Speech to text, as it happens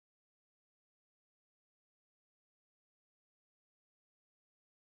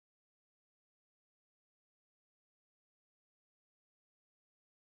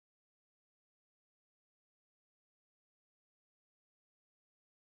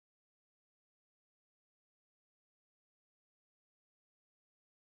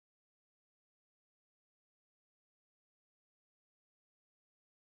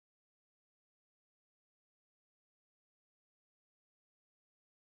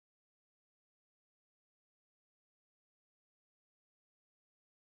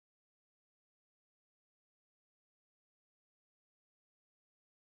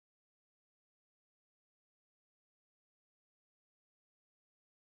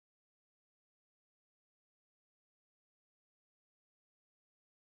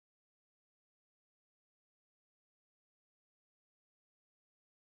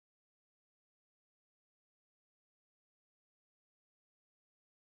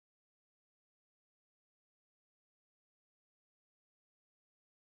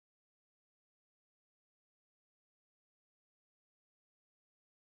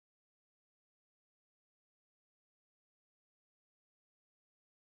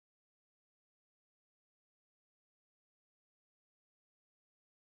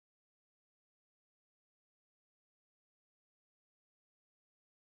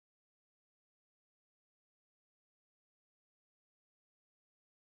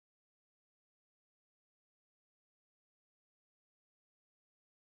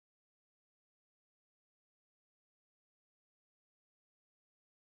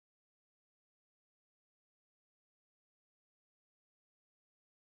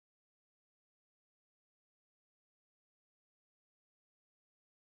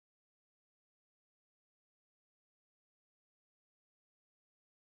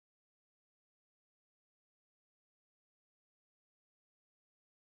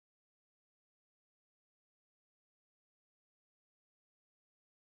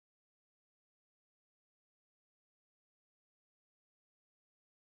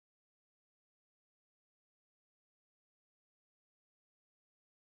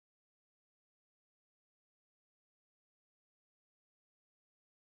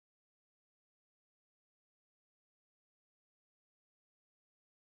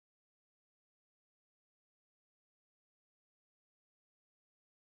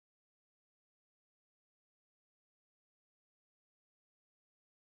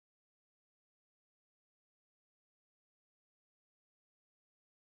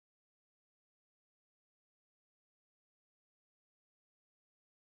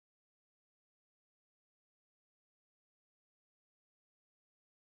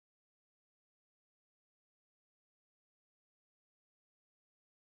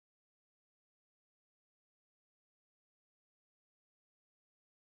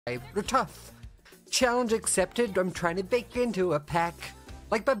They're tough. Challenge accepted. I'm trying to bake into a pack.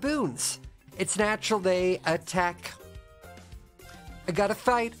 Like baboons. It's natural they attack. I gotta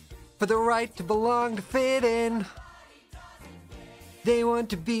fight for the right to belong, to fit in. They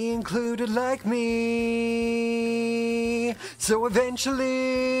want to be included like me. So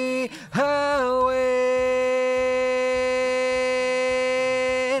eventually I'll win.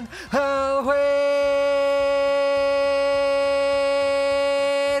 I'll win.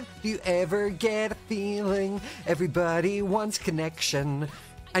 Do you ever get a feeling everybody wants connection?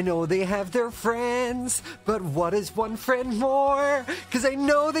 I know they have their friends, but what is one friend more? 'Cause I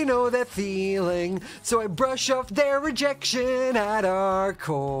know they know that feeling, so I brush off their rejection at our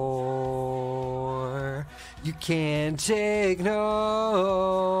core. You can't ignore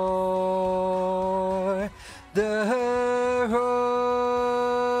the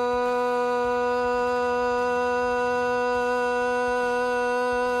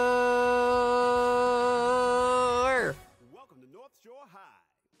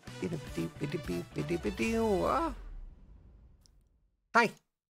Hi.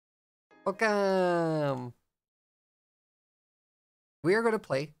 Welcome. We are going to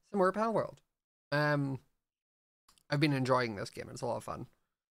play some more Palworld. I've been enjoying this game. It's a lot of fun.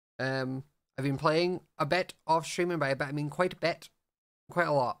 I've been playing a bit off stream, and by a bit I mean quite a bit. Quite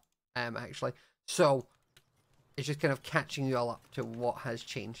a lot, actually. So it's just kind of catching you all up to what has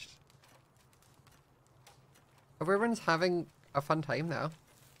changed. Everyone's having a fun time now.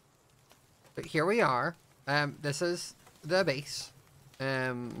 But here we are. This is the base. I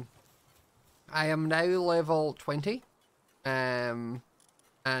am now level 20. And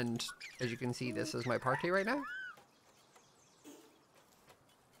as you can see, this is my party right now.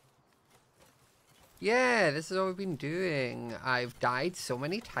 Yeah, this is what we've been doing. I've died so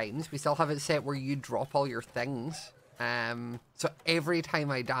many times. We still have it set where you drop all your things. So every time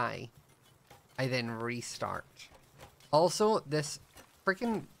I die, I then restart. Also, this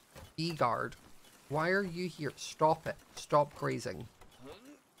freaking bee guard. Why are you here? Stop it. Stop grazing.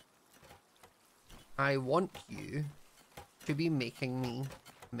 I want you to be making me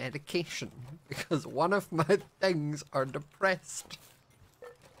medication because one of my things are depressed.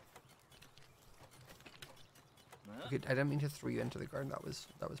 Good. I didn't mean to throw you into the ground. That was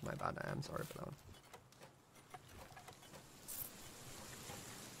my bad. I am sorry for that one.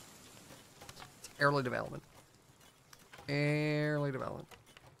 It's early development. Early development.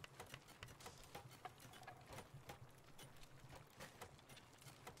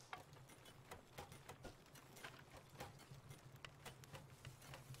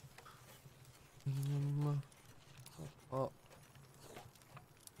 Oh,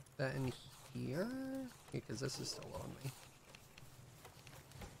 that in here because this is still on me.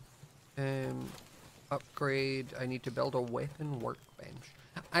 Upgrade. I need to build a weapon workbench.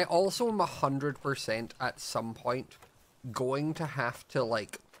 I also am 100% at some point going to have to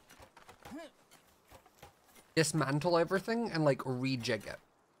like dismantle everything and like rejig it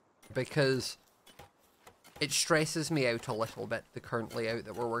because it stresses me out a little bit, the current layout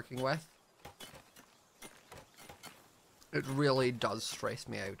that we're working with. It really does stress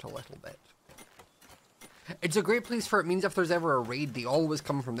me out a little bit. It's a great place for it. Means if there's ever a raid, they always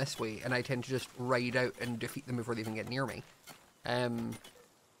come from this way, and I tend to just ride out and defeat them before they even get near me.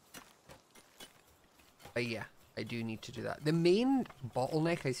 But yeah, I do need to do that. The main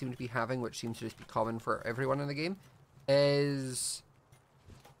bottleneck I seem to be having, which seems to just be common for everyone in the game, is...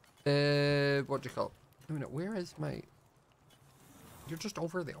 what do you call it? Wait a minute, where is my... You're just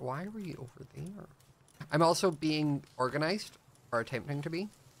over there. Why were you over there? I'm also being organized, or attempting to be,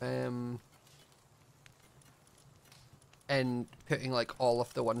 and putting like all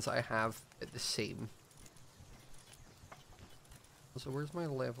of the ones I have at the same. So where's my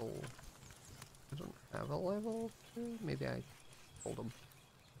level? I don't have a level 2. Maybe I told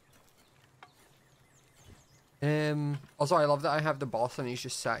him. Also, I love that I have the boss and he's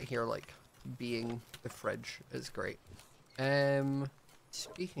just sat here like being the fridge. It's great.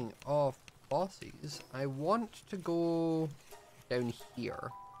 Speaking of bosses, I want to go down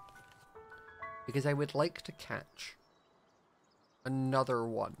here because I would like to catch another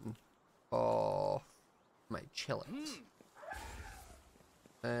one of my chillets.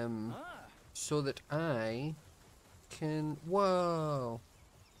 So that I can... Whoa!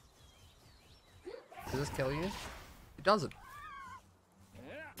 Does this kill you? It doesn't.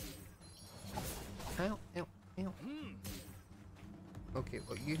 Ow, ow, ow. Okay,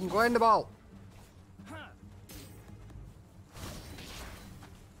 well, you can go in the ball.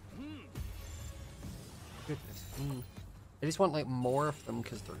 Goodness me. I just want, like, more of them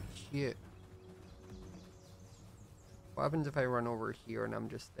because they're cute. What happens if I run over here and I'm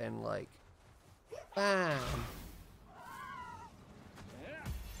just then like, bam?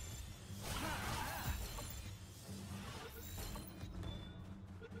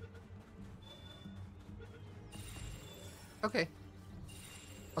 Okay.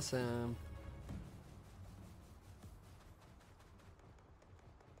 Awesome.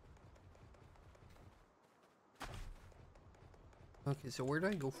 Okay, so where do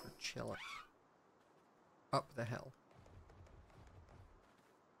I go for chilling? Up the hill.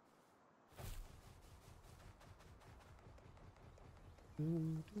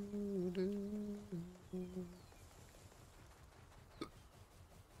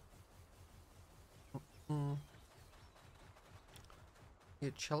 Yeah,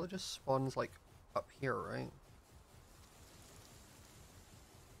 Chilla just spawns like up here, right?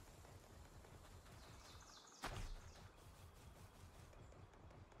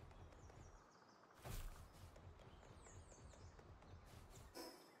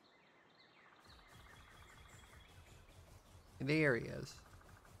 There he is.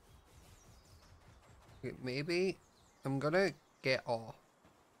 Okay, maybe I'm gonna get off.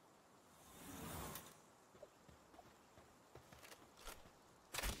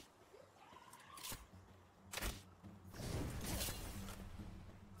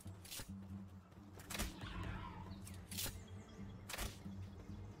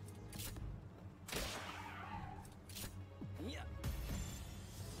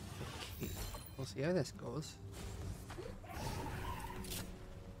 Okay, we'll see how this goes.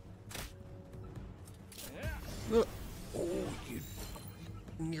 Oh, you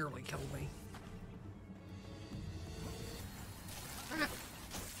nearly killed me.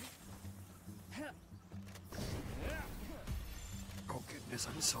 Oh goodness,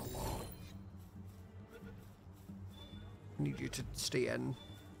 I'm so low. I need you to stay in.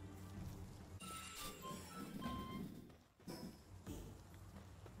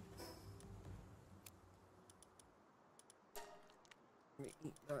 Let me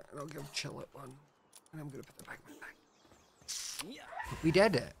eat that and I'll give Chill it one. And I'm gonna put the back in my bag. We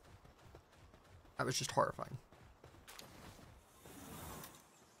did it. That was just horrifying.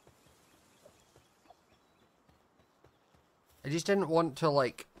 I just didn't want to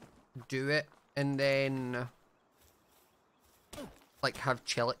like do it and then like have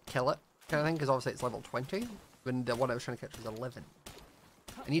Chill it kill it kind of thing, because obviously it's level 20 when the one I was trying to catch was 11.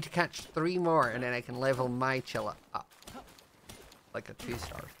 I need to catch 3 more and then I can level my Chill it up. Like a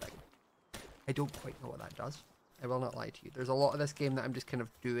 2-star thing. I don't quite know what that does. I will not lie to you. There's a lot of this game that I'm just kind of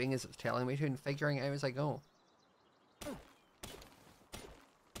doing as it's telling me to and figuring it out as I go.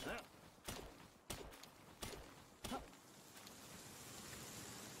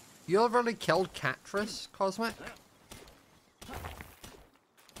 You already killed Catris, Cosmic?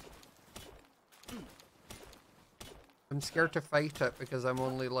 I'm scared to fight it because I'm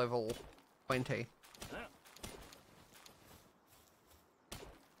only level 20.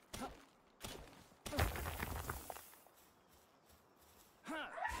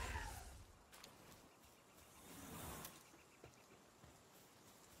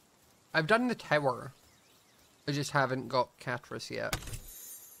 I've done the tower. I just haven't got Catris yet.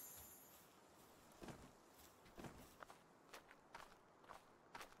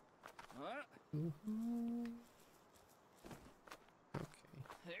 Okay.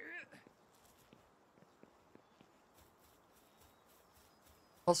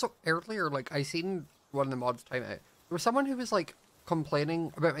 Also, earlier, like, I seen one of the mods time out. There was someone who was, like,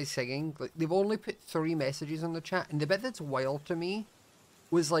 complaining about my singing. Like, they've only put 3 messages in the chat, and the bit that's wild to me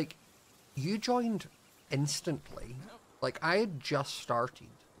was, like, you joined instantly. Like, I had just started.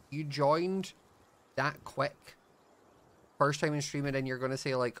 You joined that quick. First time in streaming, and you're gonna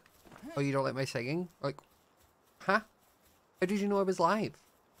say, like, oh, you don't like my singing? Like, huh? How did you know I was live?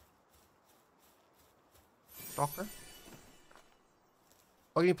 Stalker?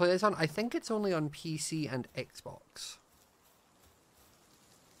 Oh, can you play this on? I think it's only on PC and Xbox.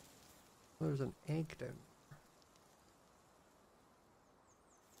 Oh, there's an egg down.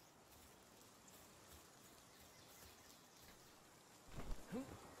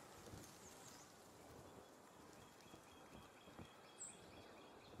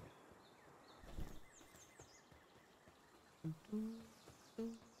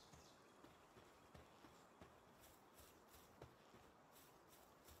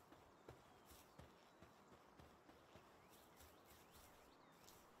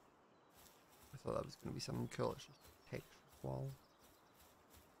 I thought that was going to be something cool. It's just a texture wall.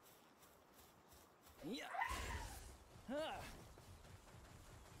 Yeah.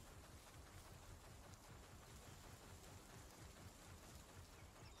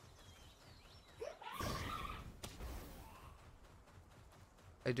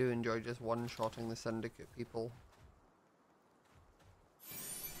 I do enjoy just one-shotting the syndicate people.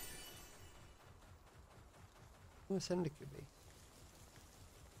 Who a syndicate be?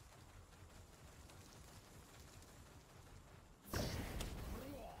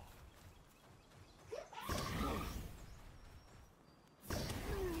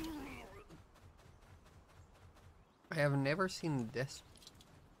 I have never seen this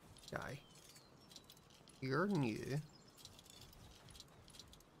guy. You're new.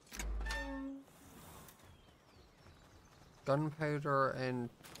 Gunpowder and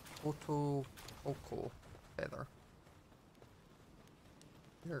Toto Oko feather.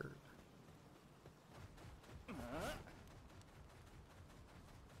 Weird.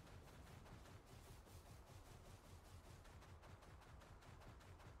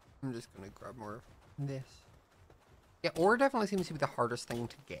 I'm just gonna grab more of this. Yeah, ore definitely seems to be the hardest thing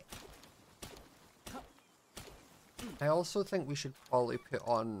to get. I also think we should probably put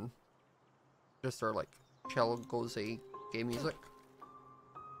on just our like chill gozy game music.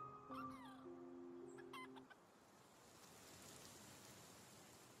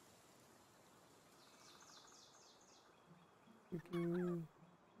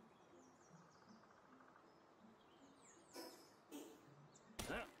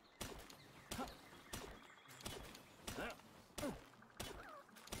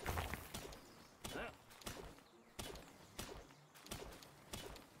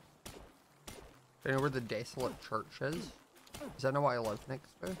 Do you know where the desolate church is? Is that know what I live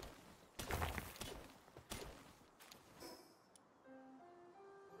next to?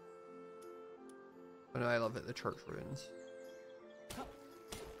 Oh no, I live at the church ruins.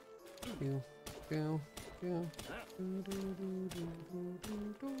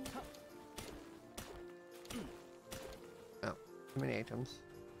 Oh, too many items.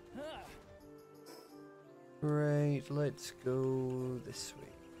 Right, let's go this way.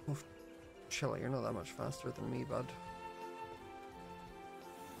 Oof. Chilly, you're not that much faster than me, bud.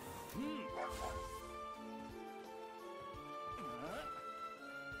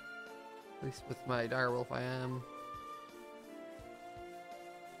 At least with my direwolf I am.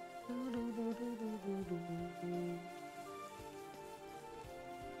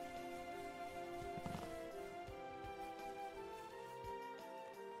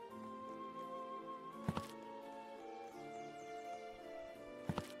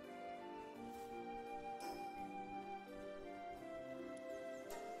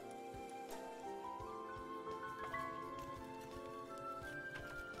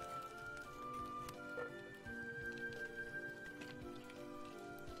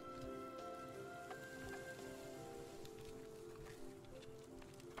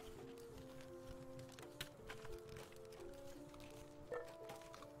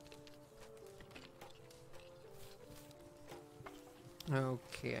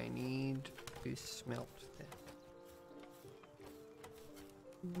 Okay, I need to smelt this.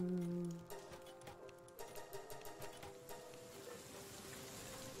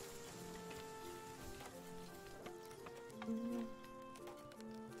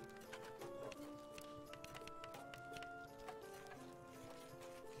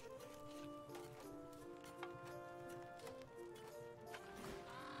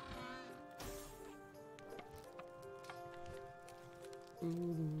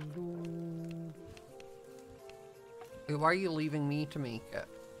 Why are you leaving me to make it?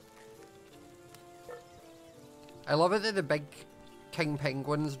 I love it that the big King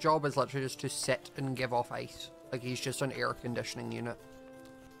Penguin's job is literally just to sit and give off ice. Like he's just an air conditioning unit.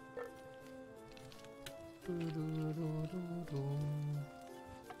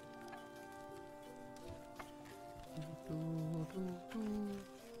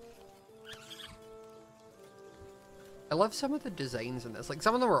 I love some of the designs in this. Like,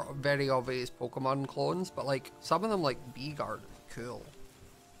 some of them are very obvious Pokemon clones, but, like, some of them, like, Beegard is cool.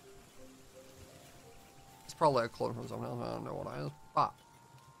 It's probably a clone from something else. I don't know what it is, but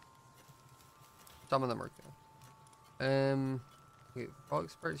some of them are cool. Okay, Fog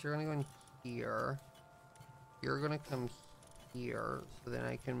Spirits, you're gonna go in here. You're gonna come here, so then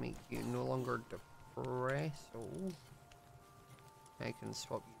I can make you no longer Depresso. I can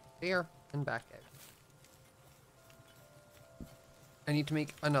swap you there and back out. I need to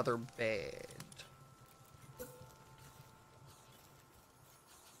make another bed.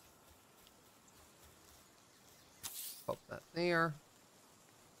 Pop that there.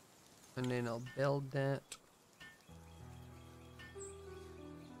 And then I'll build that.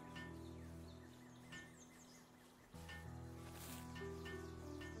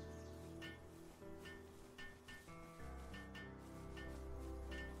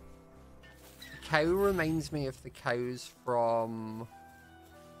 The cow reminds me of the cows from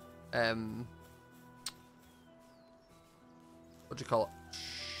what do you call it?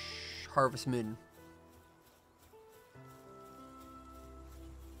 Harvest Moon.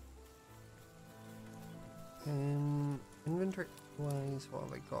 Inventory wise, what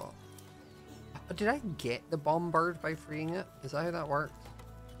have I got? Did I get the bomb bird by freeing it? Is that how that works?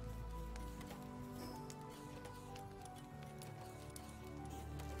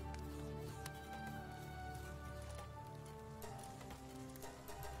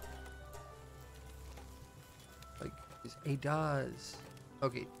 Like, it does.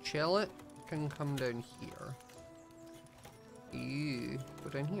 Okay, chill it can come down here. You go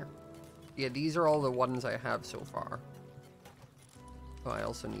down here. Yeah, these are all the ones I have so far. Oh, I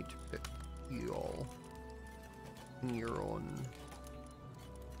also need to put you all in your own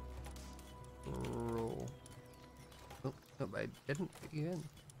row. Oh, no, but I didn't put you in.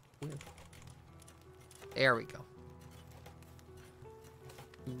 Weird. There we go.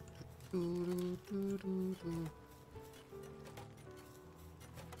 Oh,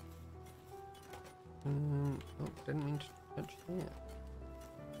 didn't mean to touch that.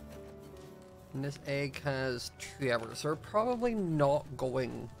 And this egg has 2 hours, so we're probably not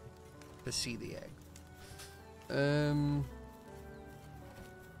going to see the egg.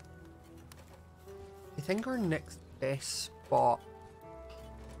 I think our next best spot.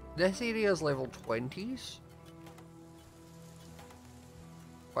 This area is level 20s.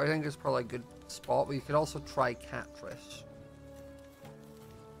 I think it's probably a good spot, but you could also try Catris.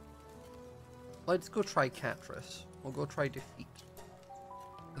 Let's go try Catris. We'll go try defeat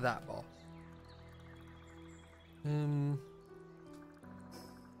that boss.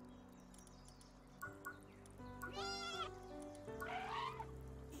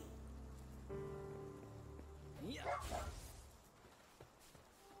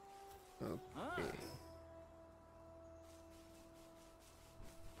 Okay.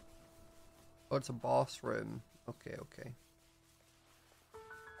 Oh, it's a boss room. Okay, okay.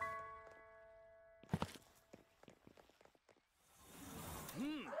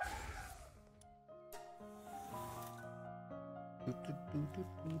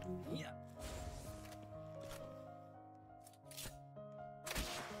 Yeah.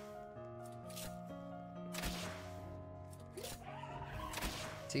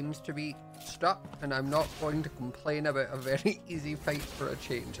 Seems to be stuck, and I'm not going to complain about a very easy fight for a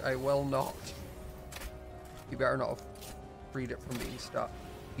change. I will not. You better not have freed it from being stuck.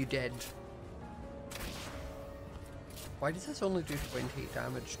 You did. Why does this only do 28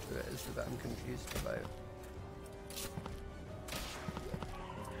 damage to it is what I'm confused about.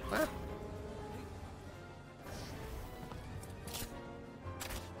 Ah.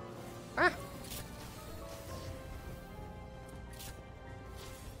 Ah.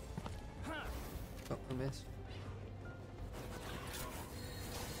 Oh, I missed.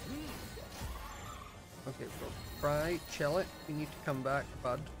 Okay, well, try, chill it. You need to come back,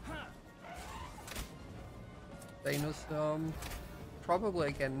 bud. Dinos, probably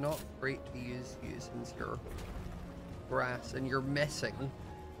again not great to use you since you're grass and you're missing.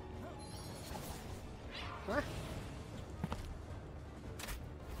 Ah.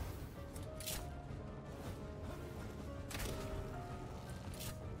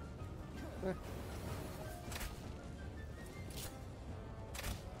 Ah.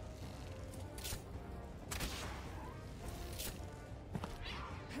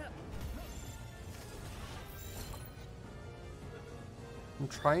 I'm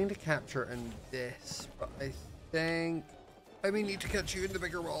trying to capture in this, but I think I may need to catch you in the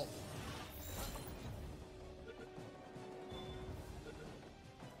bigger wall.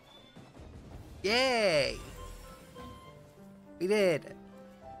 Yay! We did it.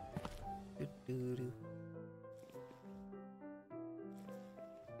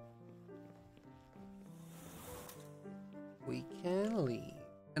 We can leave.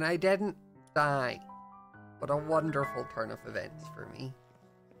 And I didn't die. What a wonderful turn of events for me.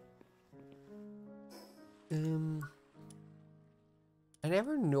 I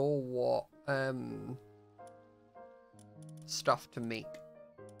never know what stuff to make,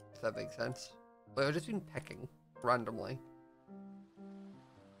 if that makes sense. Like, I've just been picking randomly.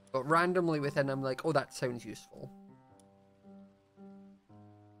 But randomly within, I'm like, oh, that sounds useful.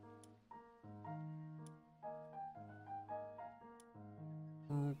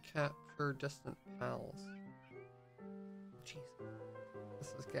 Capture distant pals. Jeez.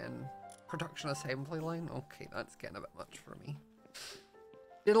 This is getting... Production assembly line? Okay, that's getting a bit much for me.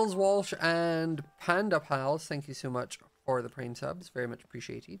 Diddles Walsh and Panda Pals, thank you so much for the Prime subs. Very much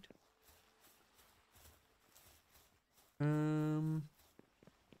appreciated.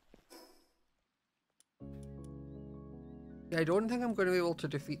 I don't think I'm going to be able to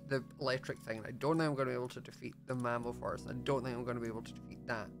defeat the electric thing. And I don't think I'm going to be able to defeat the mammal forest. I don't think I'm going to be able to defeat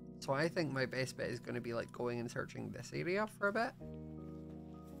that. So I think my best bet is going to be like going and searching this area for a bit.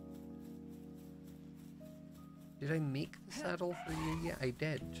 Did I make the saddle for you yet? I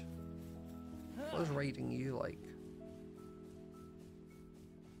did. What was riding you like?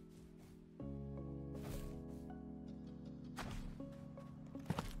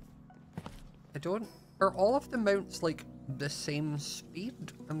 I don't... Are all of the mounts like the same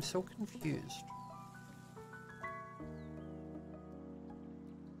speed? I'm so confused.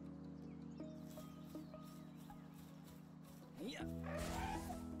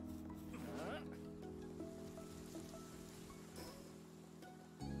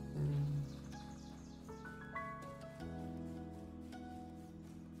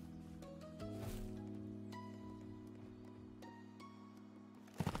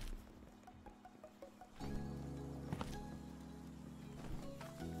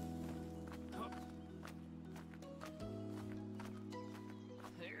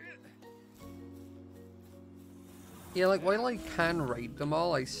 Yeah, like, while I can ride them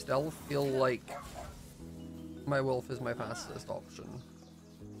all, I still feel like my wolf is my fastest option.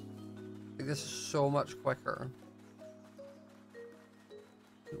 Like, this is so much quicker.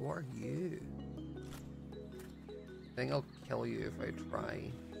 What are you? I think I'll kill you if I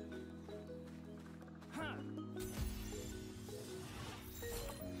try.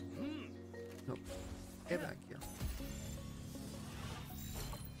 Nope. Get back here.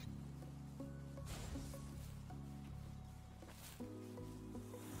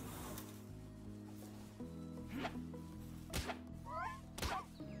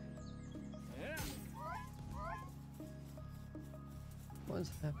 What's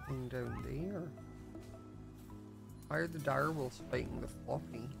happening down there? Why are the direwolves fighting the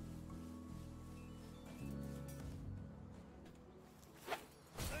floppy?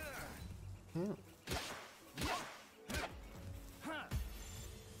 Hmm.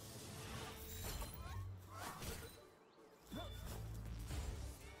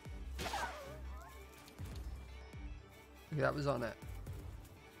 Okay, that was on it.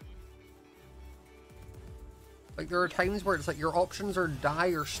 Like, there are times where it's like your options are die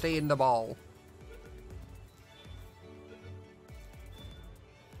or stay in the ball.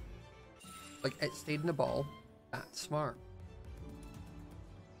 Like, it stayed in the ball. That's smart.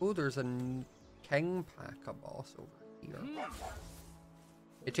 Oh, there's a king pack boss over here.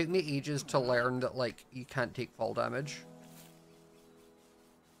 It took me ages to learn that, like, you can't take fall damage.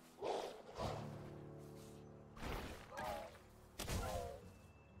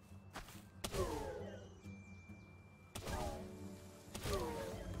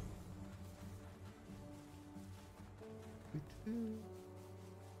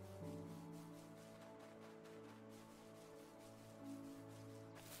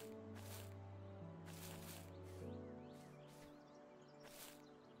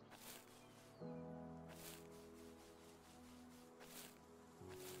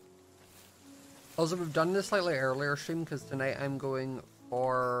 Also, we've done this slightly earlier stream because tonight I'm going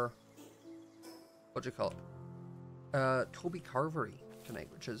for, what do you call it? Toby Carvery tonight,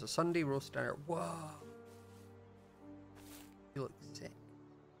 which is a Sunday roast dinner. Whoa! You look sick.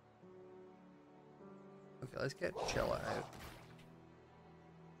 Okay, let's get Chilla out.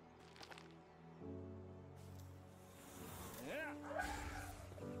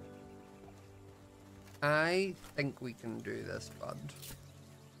 I think we can do this, bud.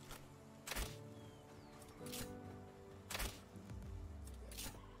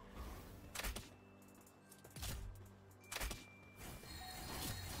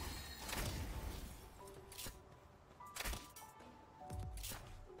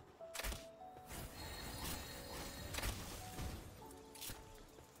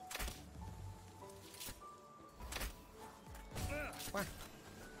 What?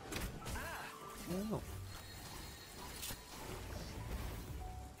 No.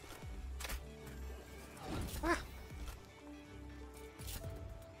 Ah.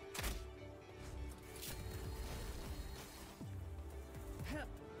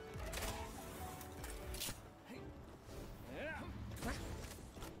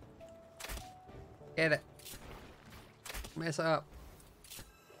 Get it. Mess up.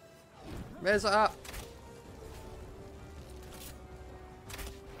 Mess up.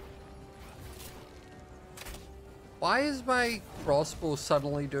 Why is my crossbow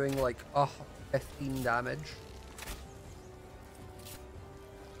suddenly doing like 15 damage?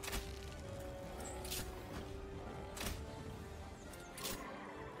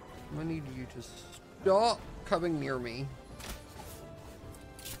 I'm gonna need you to stop coming near me.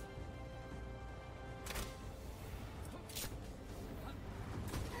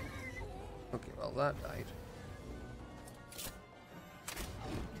 Okay, well that died.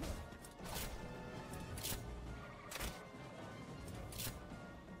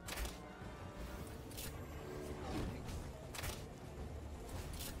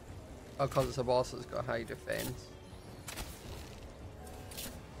 Oh, because it's a boss that's got high defense.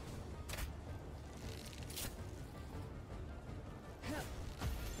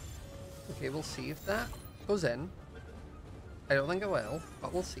 Okay, we'll see if that goes in. I don't think it will,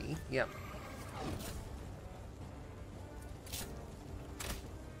 but we'll see. Yep.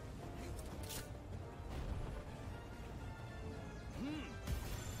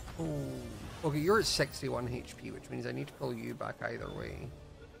 Oh. Okay, you're at 61 HP, which means I need to pull you back either way.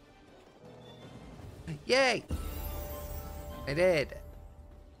 Yay! I did.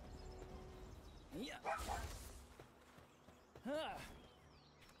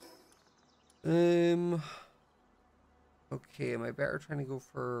 Okay, am I better trying to go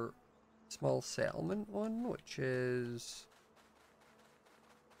for small settlement one, which is...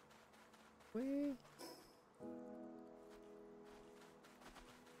 Wait.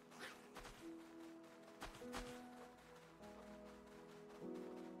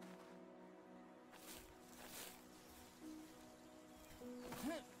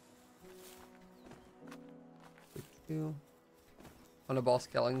 On a boss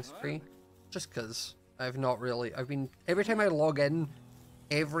killing spree, just because I've not really, every time I log in,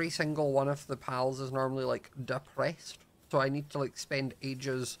 every single one of the pals is normally like depressed, so I need to like spend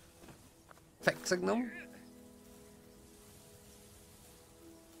ages fixing them.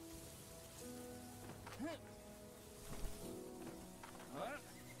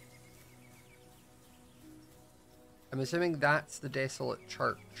 I'm assuming that's the desolate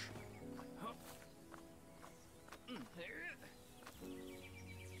church.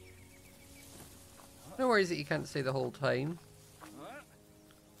 No worries that you can't stay the whole time.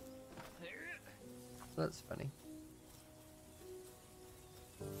 That's funny.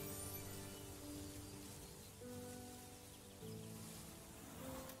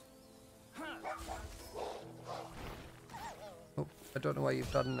 Oh, I don't know why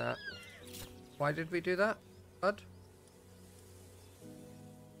you've done that. Why did we do that, bud?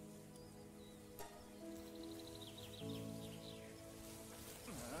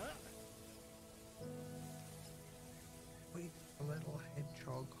 Wait, a little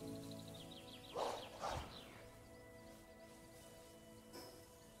hedgehog.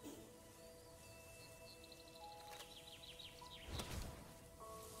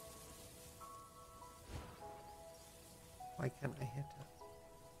 Why can't I hit it?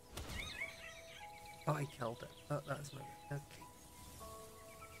 Oh, I killed it. Oh, that's not it. Okay.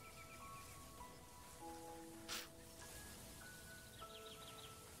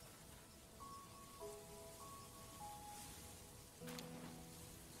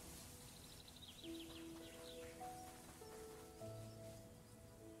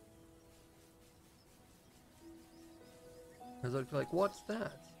 Because I'd be like, what's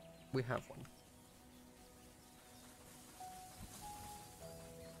that? We have one.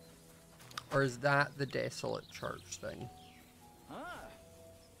 Or is that the desolate church thing?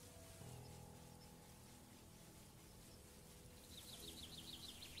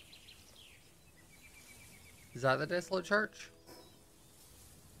 Is that the desolate church?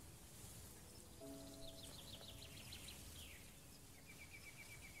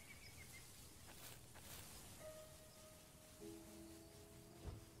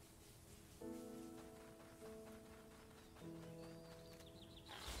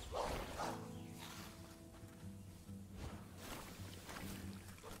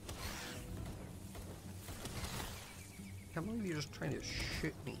 I can't believe you're just trying to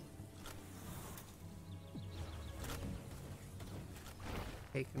shoot me.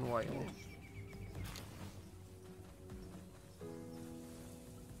 Taken wild.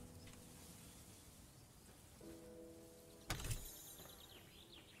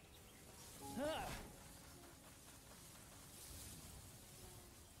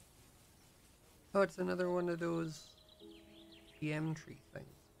 Oh, it's another one of those PM tree things.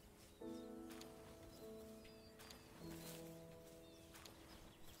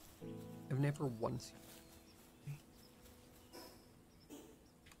 I've never once.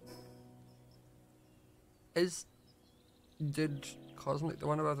 Did Cosmic, the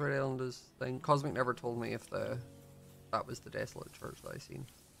one above Red Island, is thing? Cosmic never told me if that was the desolate church that I seen.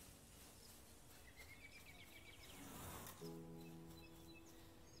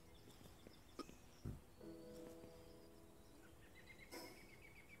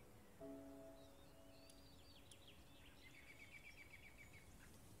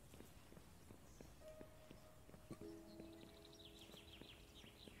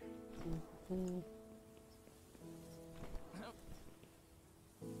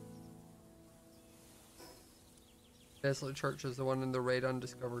 Desolate Church is the one in the red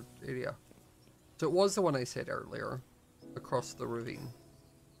undiscovered area. So it was the one I said earlier, across the ravine.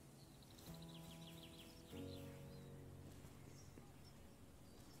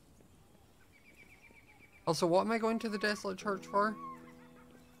 Also, what am I going to the Desolate Church for?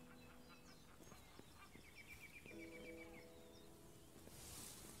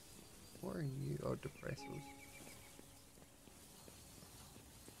 What are you? Oh, depressos.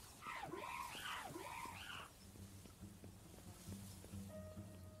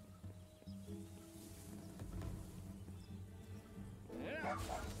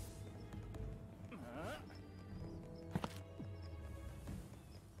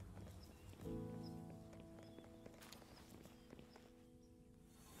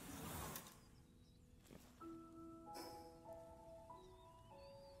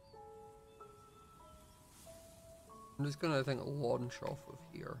 I'm just gonna, I think, launch off of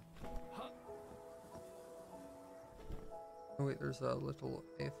here. Oh wait, there's a little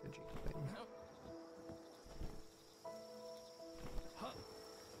effigy thing.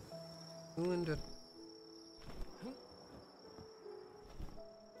 Go into...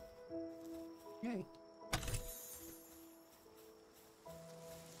 Yay.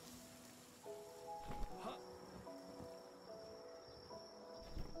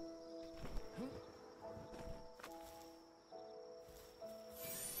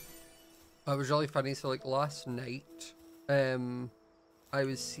 It was really funny, so like last night, I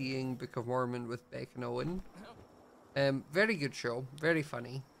was seeing Book of Mormon with Beck and Owen. Very good show, very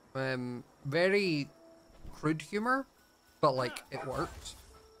funny. Very crude humor, but like it worked.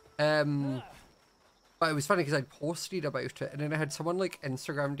 But it was funny because I posted about it, and then I had someone like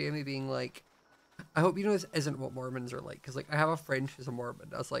Instagram DM me being like, I hope you know this isn't what Mormons are like, because like I have a friend who's a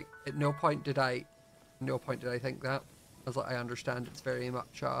Mormon. I was like, at no point did I think that. I was like, I understand it's very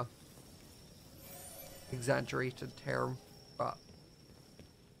much a exaggerated term, but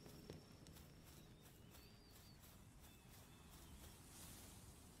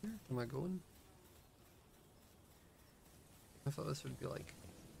where am I going? I thought this would be like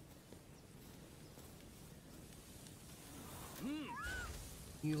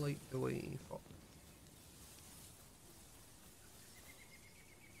you light the way, fuck.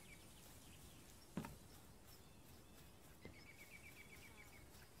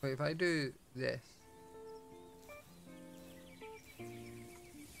 Wait, if I do this.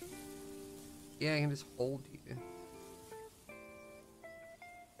 Yeah, I can just hold you.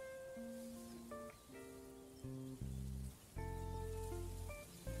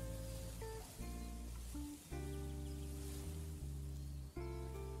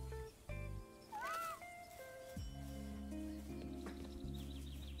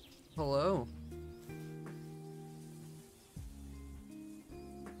 Hello.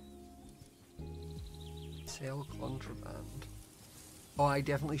 Sell contraband. Oh, I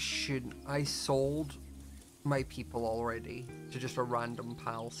definitely shouldn't. I sold my people already to just a random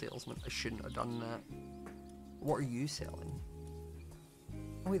pal salesman. I shouldn't have done that. What are you selling?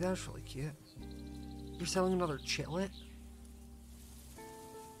 Oh wait, that's really cute. You're selling another chitlet?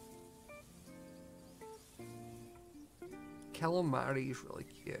 Calamari is really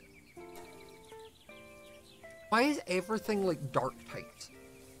cute. Why is everything like dark types?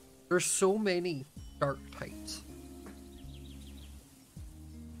 There's so many dark types.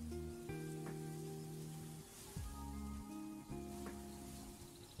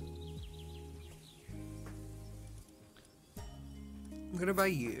 I'm gonna buy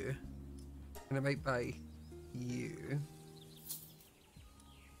you. And I might buy you.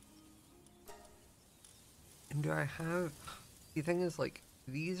 And do I have... The thing is, like,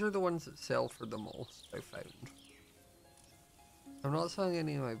 these are the ones that sell for the most, I found. I'm not selling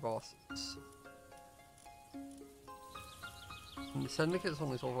any of my bosses. And the syndicate's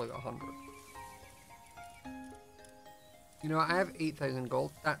only sold for like 100. You know, I have 8,000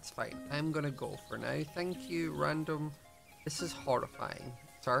 gold. That's fine. I'm gonna go for now. Thank you, random. This is horrifying.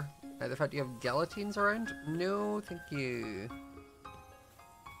 Sir, the fact you have guillotines around? No, thank you.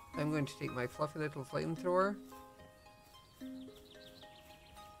 I'm going to take my fluffy little flamethrower.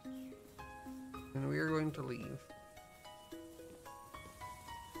 And we are going to leave.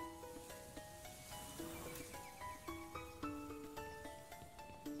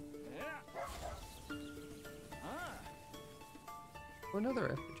 Oh,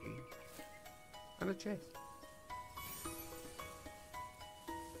 another effigy. And a chest.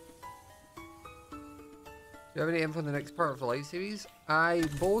 Do you have any info on the next part of the live series? I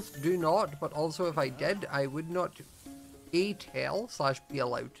both do not, but also if I did, I would not A, tell / be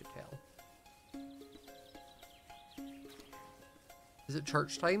allowed to tell. Is it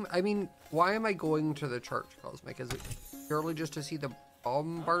church time? I mean, why am I going to the church, Cosmic? Is it purely just to see the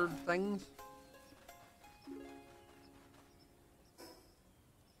bomb bird things?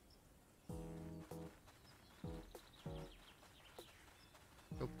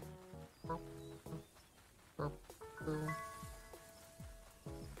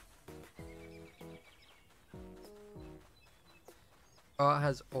 Oh, it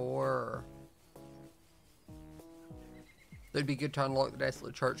has ore. It'd be good to unlock the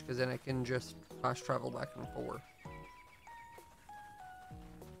Desolate Church, because then I can just fast travel back and forth.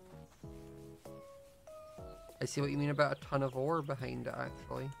 I see what you mean about a ton of ore behind it,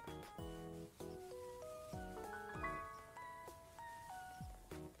 actually.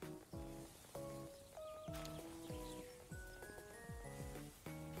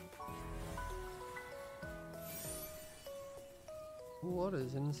 What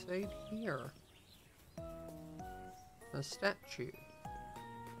is inside here? A statue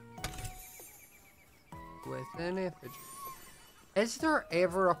with an effigy. Is there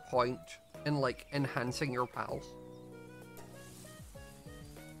ever a point in like enhancing your pals?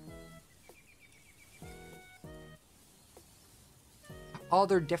 Oh,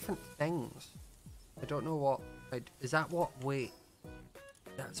 they're different things. I don't know what. Is that what? Wait.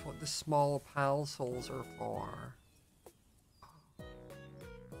 That's what the small pal souls are for.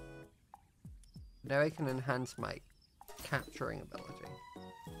 Now I can enhance my capturing ability.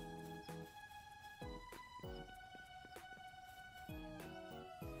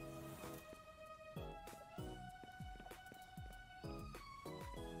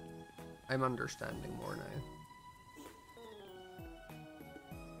 I'm understanding more now.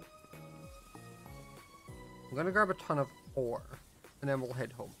 I'm gonna grab a ton of ore, and then we'll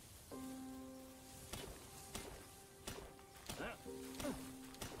head home.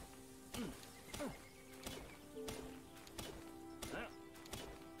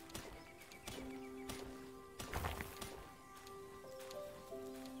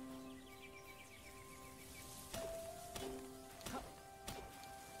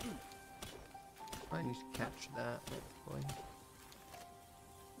 I need to catch that, hopefully.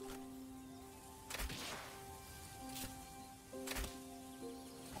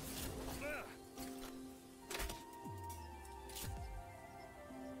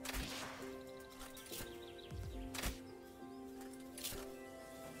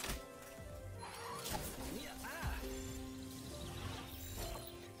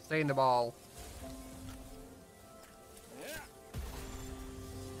 Stay in the ball.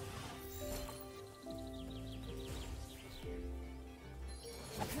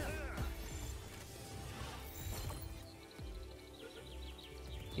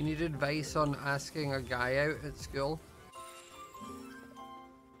 You need advice on asking a guy out at school?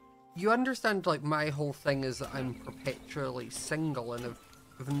 You understand, like, my whole thing is that I'm perpetually single and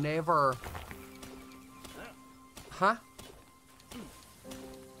I've never... Huh?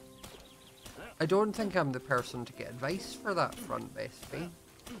 I don't think I'm the person to get advice for that front, bestie.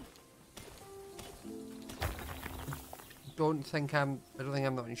 I don't think I'm the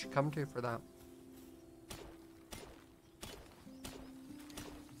one you should come to for that.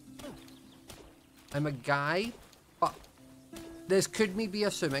 I'm a guy, but this could me be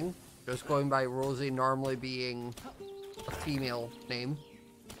assuming, just going by Rosie normally being a female name.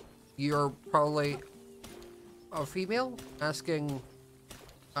 You're probably a female asking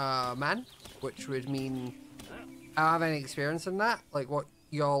a man, which would mean I don't have any experience in that. Like what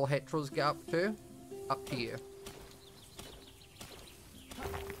y'all heteros get up to you.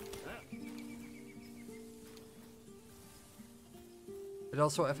 But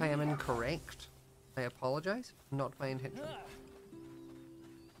also, if I am incorrect, I apologize. Not my intention.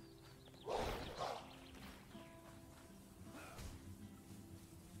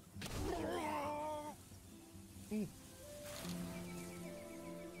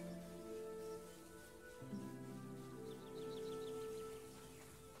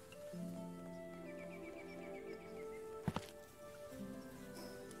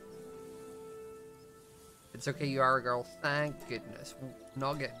 It's okay, you are a girl. Thank goodness.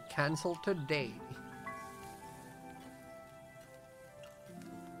 Not getting cancelled today.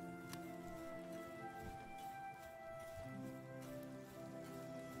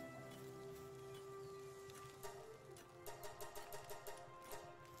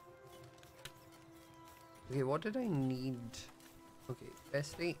 Okay, what did I need? Okay,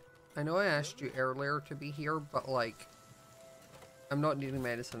 bestie. I know I asked you earlier to be here, but like, I'm not needing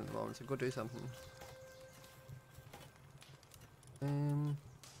medicine at the moment, so go do something.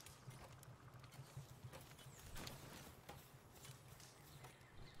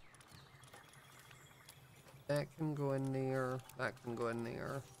 That can go in there. That can go in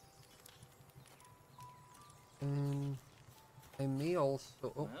there. And I may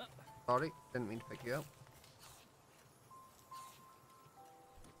also... Oh, sorry. Didn't mean to pick you up.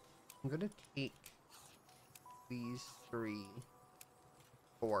 I'm going to take these 3,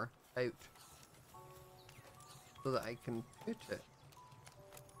 4 out so that I can put it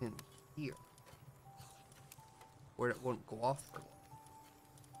in here where it won't go off for long.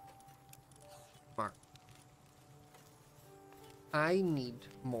 Smart. I need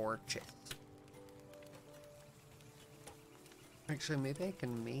more chests. Actually, maybe I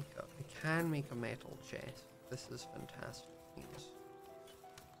can make a metal chest. This is fantastic news.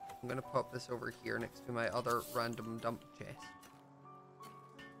 I'm gonna pop this over here next to my other random dump chest.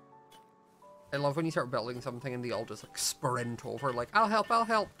 I love when you start building something and they all just like sprint over, like, I'll help, I'll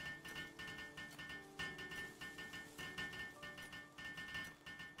help.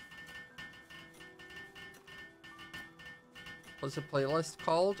 What's the playlist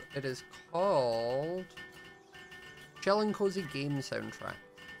called? It is called Chill and Cozy Game Soundtrack.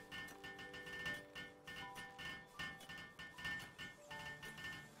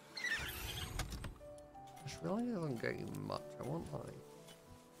 This really doesn't get you much, I won't lie.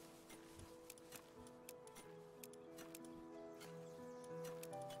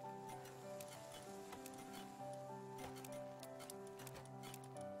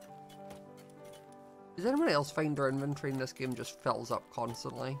 Does anyone else find their inventory in this game just fills up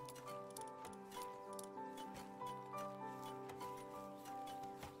constantly?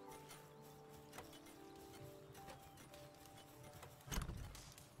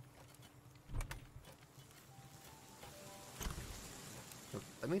 Okay,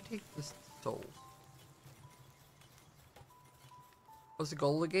 let me take this soul. What's the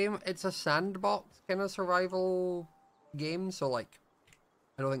goal of the game? It's a sandbox kind of survival game, so like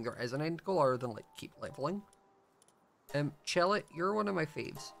I don't think there is an end goal other than like keep leveling. Chillet, you're one of my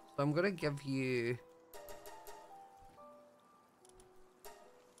faves, so I'm gonna give you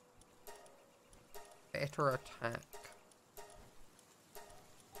better attack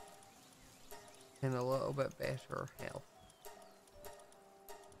and a little bit better health.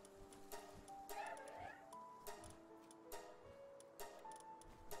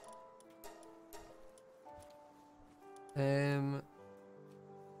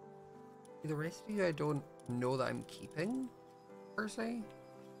 The rest of you I don't know that I'm keeping, per se.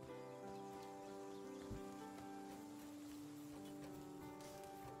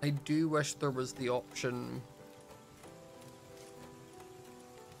 I do wish there was the option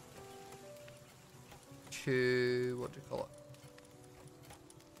to, what do you call it?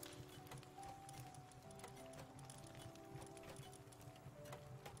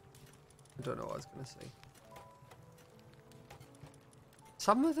 I don't know what I was going to say.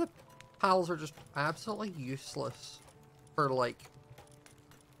 Some of the pals are just absolutely useless for like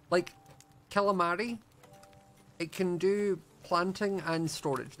calamari. It can do planting and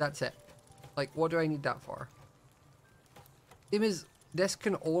storage. That's it. Like, what do I need that for? Same as this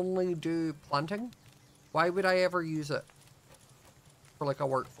can only do planting. Why would I ever use it for like a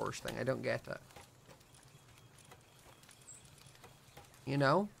workforce thing? I don't get it. You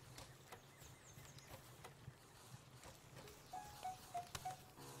know?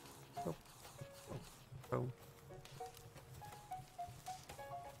 Oh.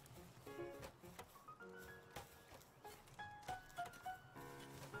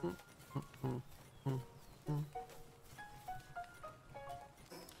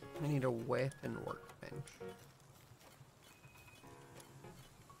 I need a weapon workbench.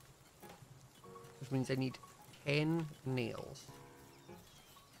 Which means I need 10 nails.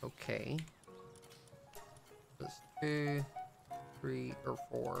 Okay. That's 2, 3, or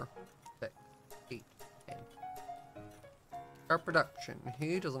 4, 6, 8, 10. Our production.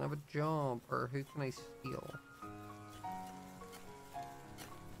 Who doesn't have a job? Or who can I steal?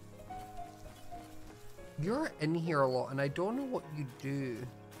 You're in here a lot and I don't know what you do.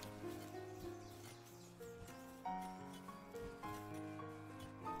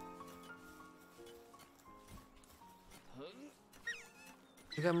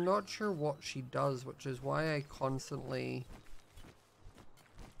 Like, I'm not sure what she does, which is why I constantly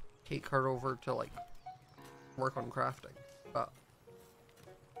take her over to like work on crafting. But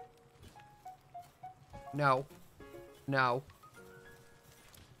no. No.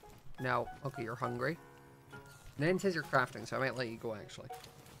 No. Okay, you're hungry. And then it says you're crafting, so I might let you go actually.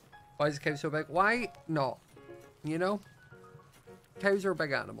 Why is the cow so big? Why not? You know? Cows are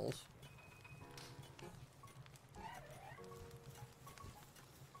big animals.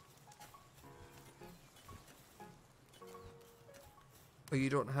 Oh, you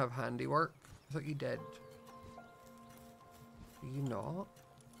don't have handiwork? I thought you did. Do you not?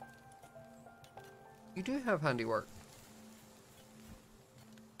 You do have handiwork.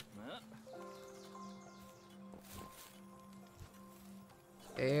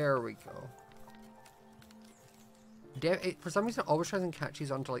 There we go. For some reason, it always tries and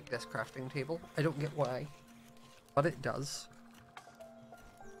catches onto like this crafting table. I don't get why, but it does.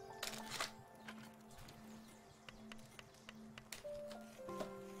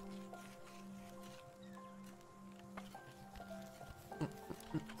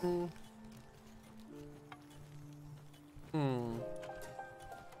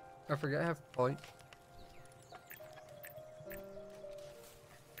 I forget I have point.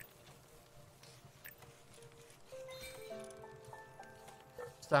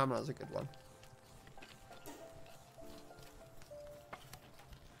 Stamina's a good one.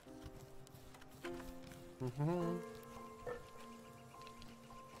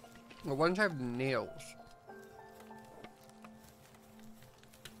 Well, once I have nails.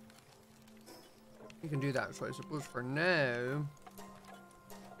 You can do that, so I suppose for now,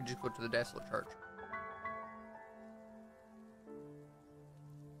 we just go to the desolate church.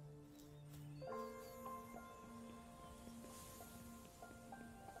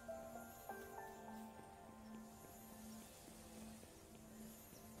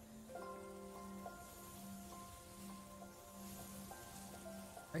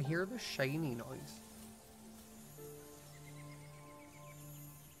 I hear the shiny noise.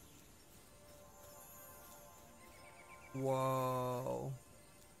 Whoa.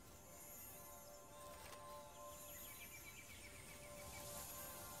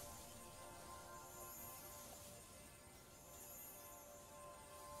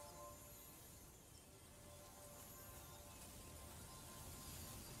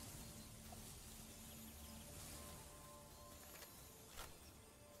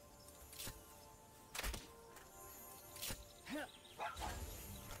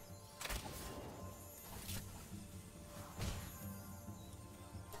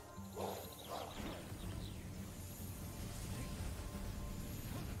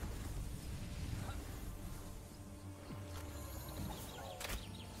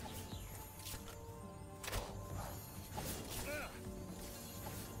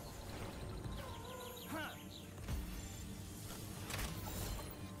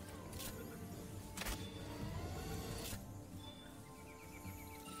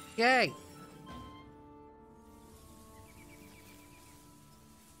 Yay!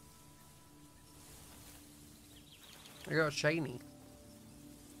 I got a shiny.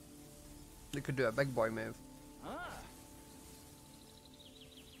 They could do a big boy move.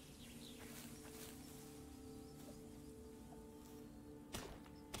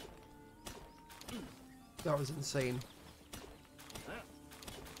 That was insane.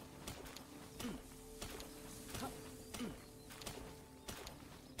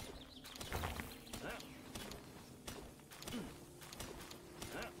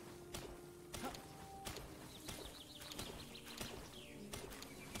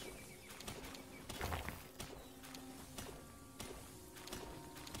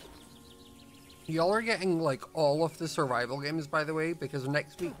 Y'all are getting like all of the survival games, by the way, because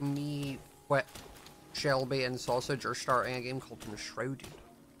next week me, Wet, Shelby, and Sausage are starting a game called Enshrouded,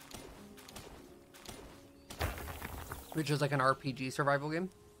 which is like an RPG survival game.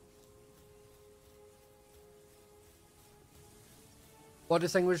 What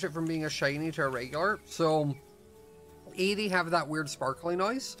distinguished it from being a shiny to a regular? So, they have that weird sparkly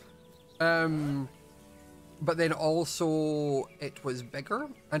noise, but then also it was bigger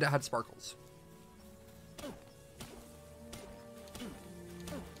and it had sparkles.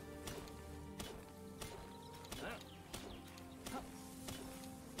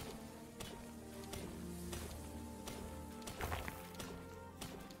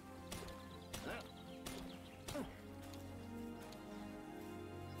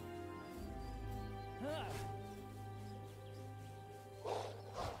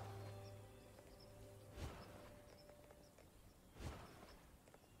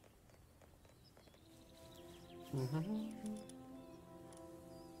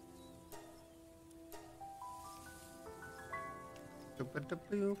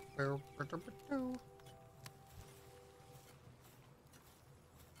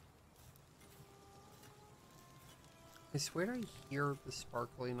 I swear I hear the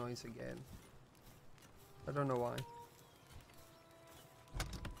sparkly noise again. I don't know why.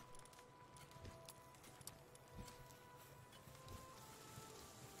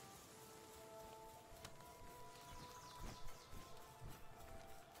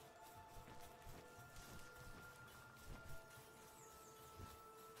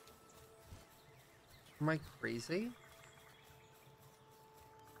 Am I crazy?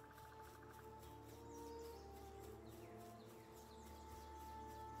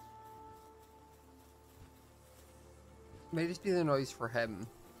 Might just be the noise for him.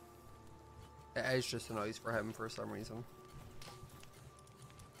 It is just a noise for him for some reason.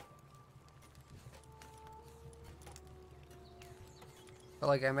 But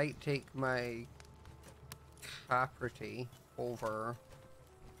like, I might take my Caprity over.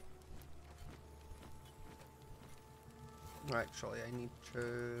 Actually, I need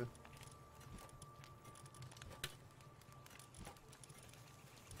to.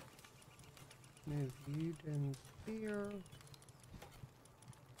 Move you down here.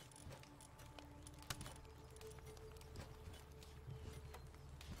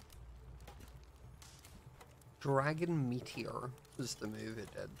 Dragon Meteor was the move it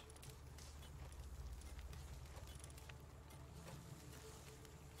did.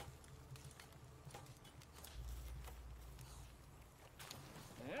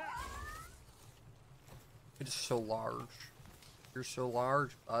 It's so large. You're so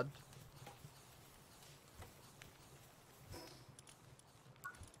large, bud.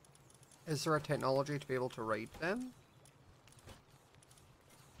 Is there a technology to be able to ride them?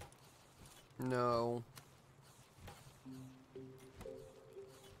 No.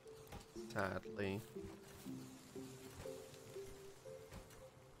 Sadly.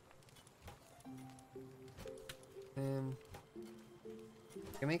 I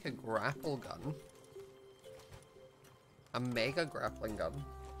can make a grapple gun. A mega grappling gun.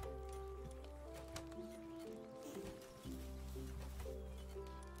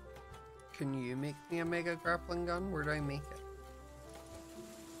 Can you make me a mega grappling gun? Where do I make it?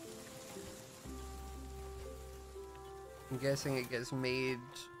 I'm guessing it gets made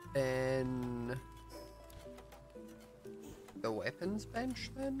in the weapons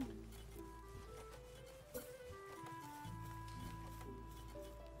bench then?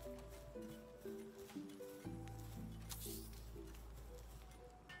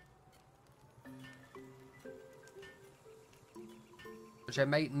 Which I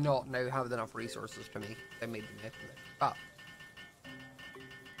might not now have enough resources to make. I made the myth. But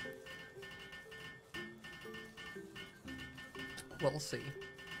we'll see.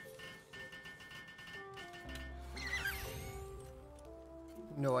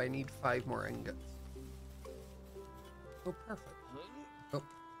 No, I need 5 more ingots. Oh, perfect. Oh,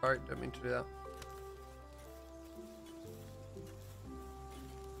 sorry, didn't mean to do that.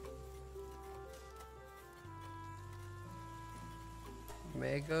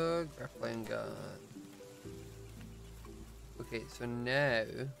 Mega grappling gun. Okay, so now,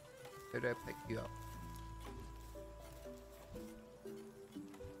 how do I pick you up?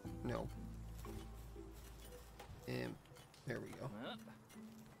 No. There we go.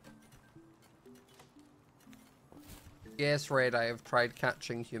 Yes, Red, I have tried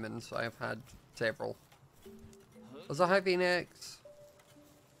catching humans. I have had several. Was a heavy next?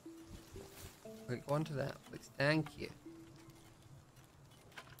 Okay, go on to that, please. Thank you.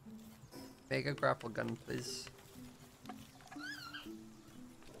 Mega grapple gun, please.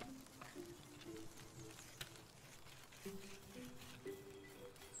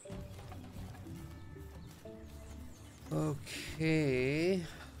 Okay.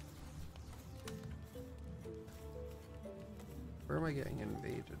 Where am I getting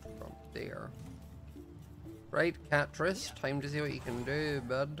invaded from? There. Right, Catrice, time to see what you can do,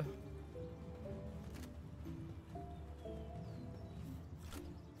 bud.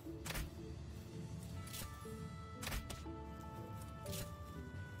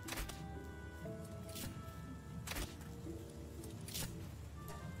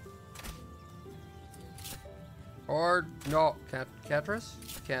 Or no, Catrice?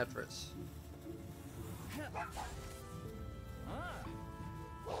 Catrice.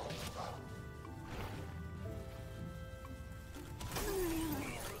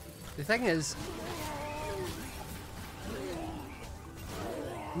 The thing is,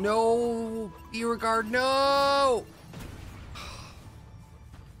 no, Beauregard, no!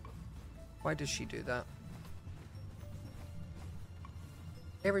 Why does she do that?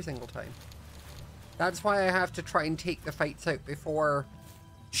 Every single time. That's why I have to try and take the fights out before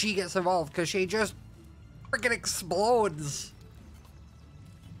she gets involved, because she just freaking explodes.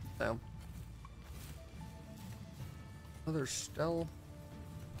 So. Oh, there's still...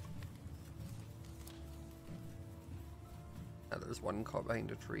 Oh, there's one caught behind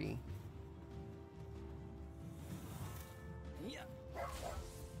a tree.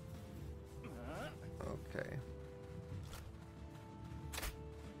 Okay.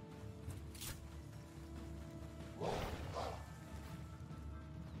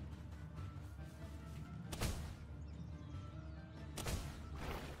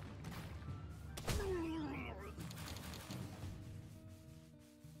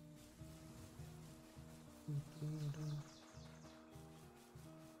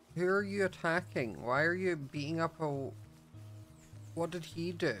 Who are you attacking? Why are you beating up a... What did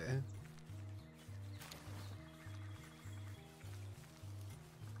he do?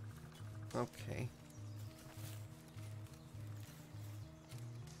 Okay.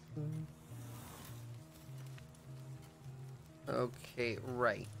 Okay,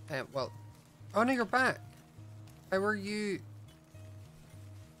 right. Well... Oh no, you're back! How are you...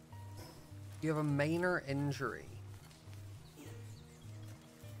 You have a minor injury.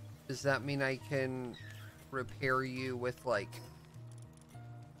 Does that mean I can repair you with, like,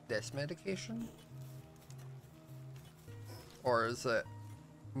 this medication? Or is it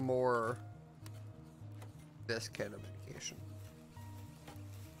more this kind of medication?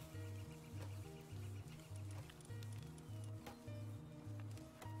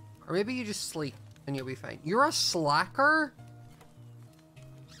 Or maybe you just sleep and you'll be fine. You're a slacker?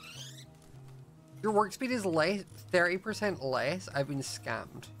 Your work speed is less, 30% less? I've been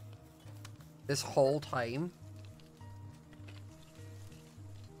scammed. This whole time.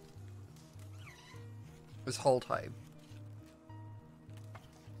 This whole time.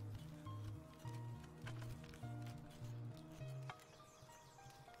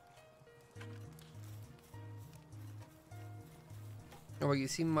 Oh, well, you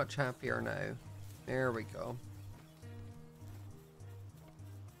seem much happier now. There we go.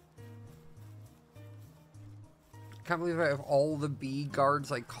 Can't believe out of all the bee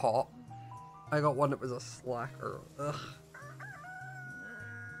guards I caught, I got one that was a slacker. Ugh.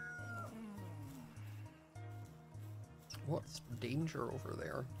 What's danger over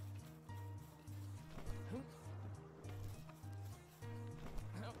there?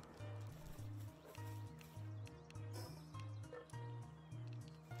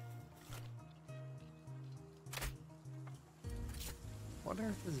 What on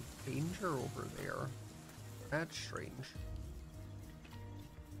earth is danger over there? That's strange.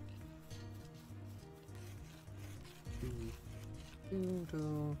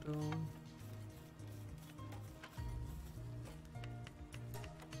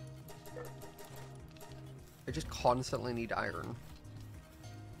 I just constantly need iron.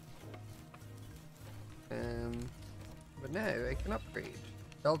 But now I can upgrade.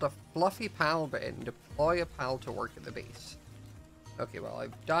 Build a fluffy pal bed and deploy a pal to work at the base. Okay, well,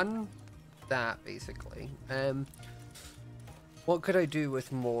 I've done that, basically. What could I do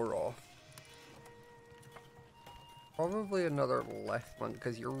with Moro? Probably another left one,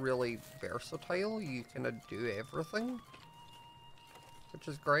 because you're really versatile. You can do everything, which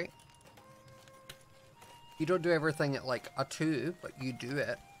is great. You don't do everything at, like, a 2, but you do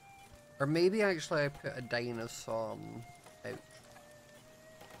it. Or maybe, actually, I put a dinosaur out.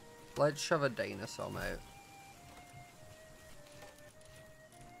 Let's shove a dinosaur out.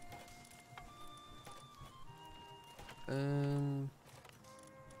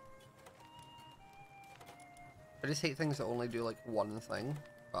 I just hate things that only do like one thing,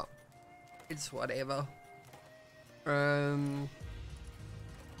 but it's whatever.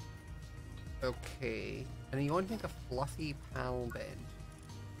 Okay. And you want to make a fluffy pal bed.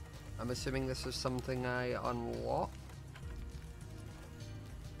 I'm assuming this is something I unlock.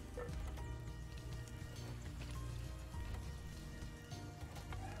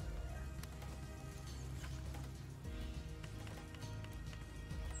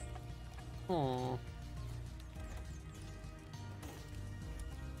 Hmm.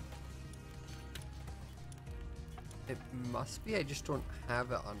 It must be, I just don't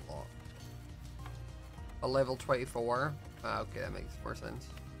have it unlocked. A level 24? Ah, okay, that makes more sense.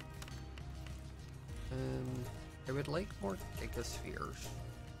 I would like more gigaspheres.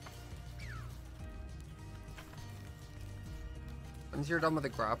 Once you're done with the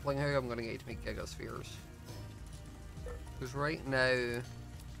grappling hook, I'm gonna get you to make gigaspheres. Because right now,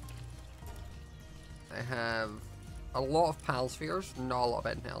 I have a lot of pal spheres, not a lot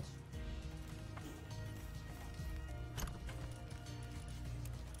of inhales.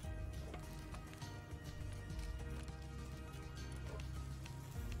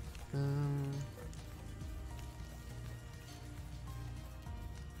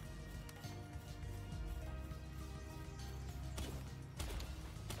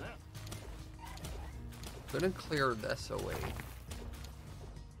 I'm gonna clear this away.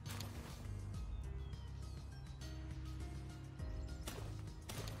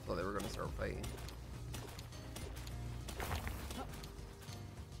 So they were gonna start fighting.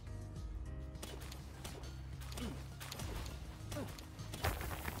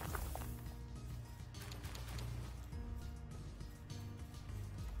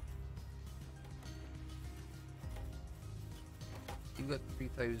 You've got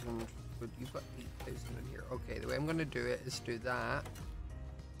 3,000, but you've got 8,000 in here. Okay, the way I'm gonna do it is do that.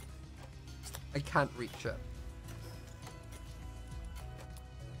 I can't reach it.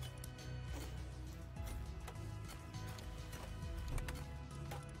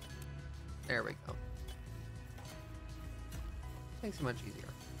 There we go. Makes it much easier.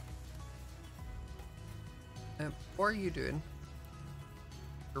 What are you doing?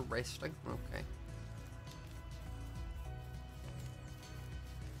 You're resting? Okay.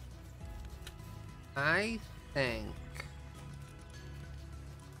 I think...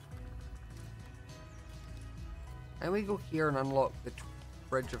 And we go here and unlock the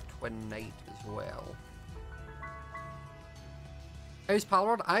Bridge of Twin Night as well. How's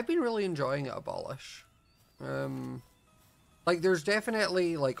Palworld? I've been really enjoying it, Abolish. Like, there's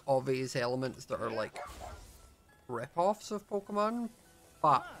definitely, like, obvious elements that are, like, rip-offs of Pokemon,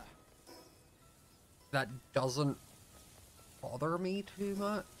 but that doesn't bother me too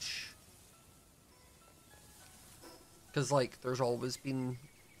much. Because, like, there's always been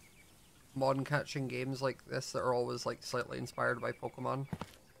modern catching games like this that are always, like, slightly inspired by Pokemon.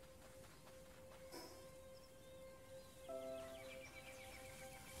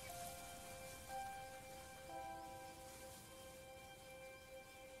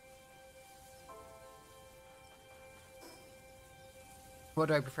 What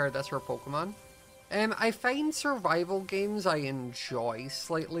do I prefer, this or Pokemon? I find survival games I enjoy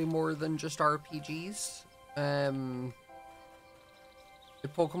slightly more than just RPGs. The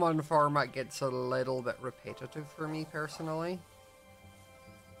Pokemon format gets a little bit repetitive for me personally.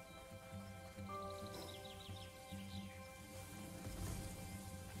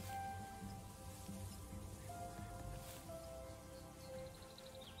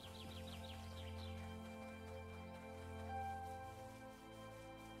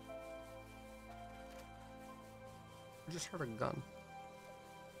 I just heard a gun.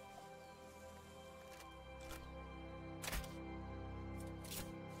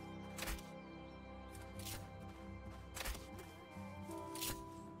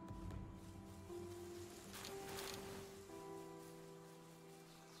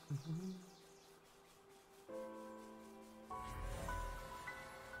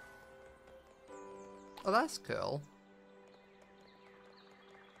 Oh, that's cool.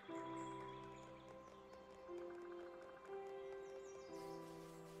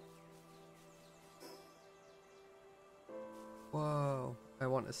 Whoa, I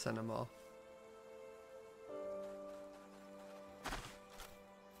want a cinema.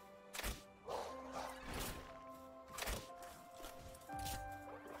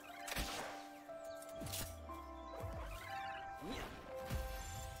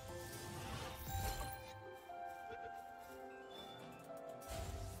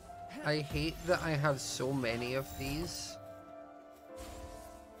 I hate that I have so many of these.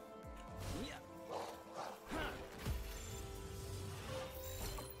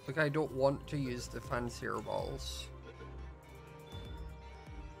 Like, I don't want to use the fancier balls.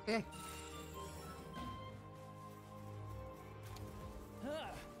 Okay.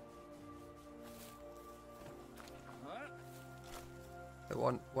 I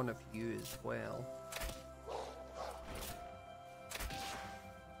want one of you as well.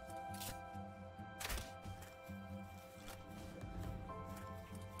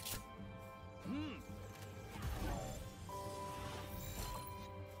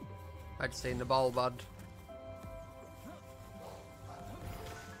 I'd stay in the ball, bud.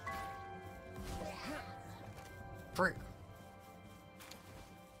 Frick.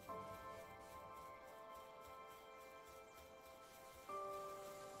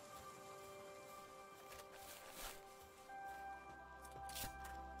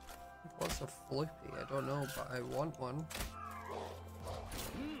 What's a flippy? I don't know, but I want one.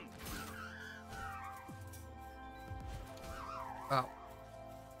 Oh.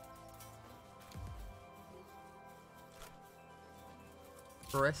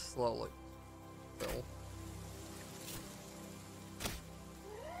 Press slowly. Phil.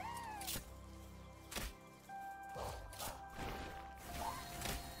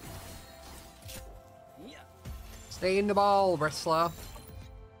 Stay in the ball, wrestler.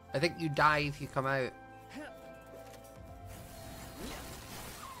 I think you die if you come out.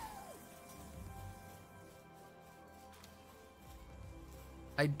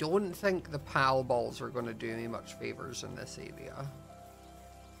 I don't think the PAL balls are going to do me much favors in this area.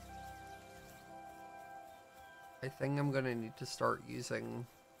 I think I'm going to need to start using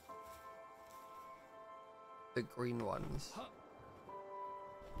the green ones.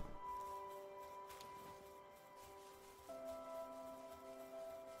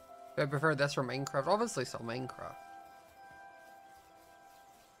 Do I prefer this or Minecraft? Obviously still Minecraft.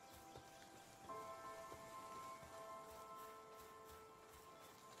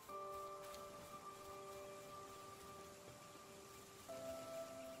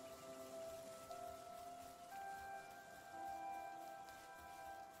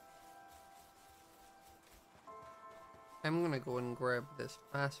 I'm gonna go and grab this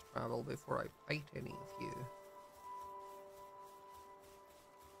fast travel before I fight any of you.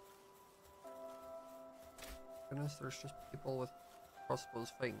 Goodness, there's just people with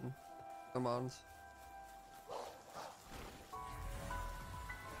crossbows fighting commands.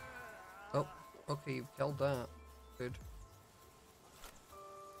 Oh, okay, you've killed that. Good.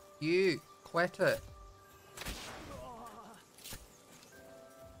 You, quit it.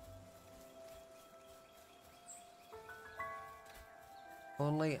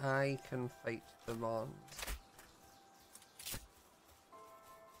 Only I can fight demands.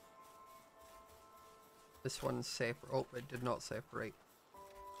 This one's separate. Oh, it did not separate.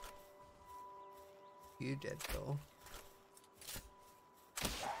 You did, though.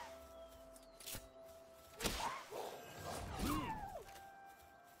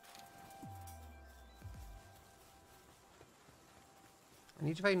 I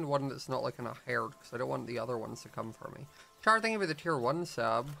need to find one that's not like in a herd, because I don't want the other ones to come for me. Start thinking about the tier 1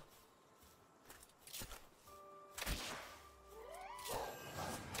 sub.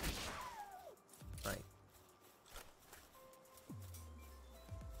 Right.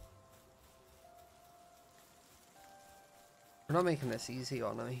 We're not making this easy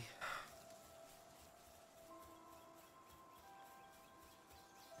on me.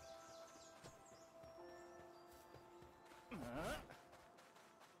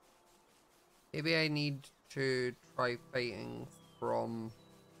 Maybe I need to try fighting from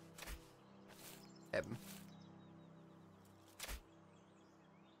him.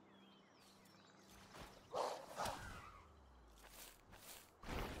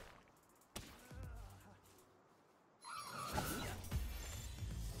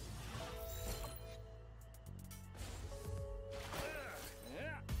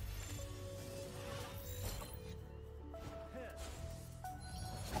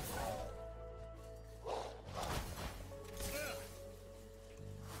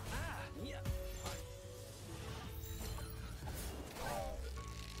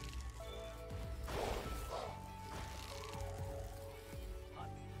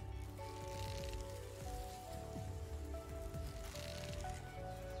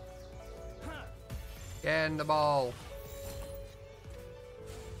 Get in the ball.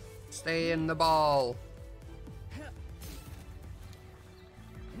 Stay in the ball.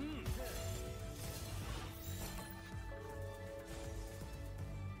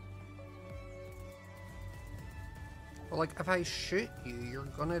 But like, if I shoot you, you're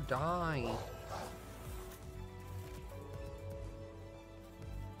gonna die.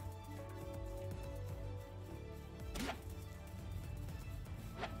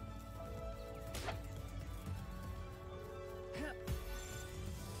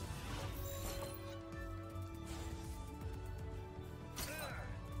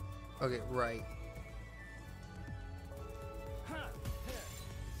 Okay, right.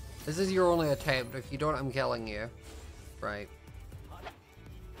 This is your only attempt. If you don't, I'm killing you. Right.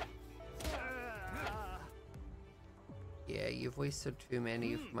 Yeah, you've wasted too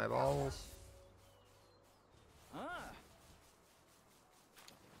many of my balls.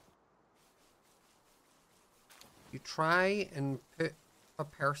 You try and put a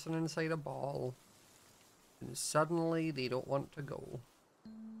person inside a ball, and suddenly they don't want to go.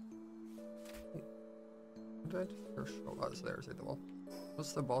 Did I just oh, that's there, inside the wall.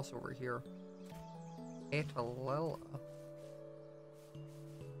 What's the boss over here? Etalilla.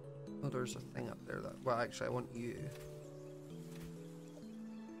 Oh, there's a thing up there that. Well, actually, I want you.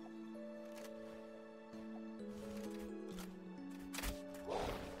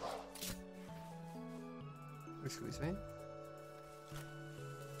 Excuse me?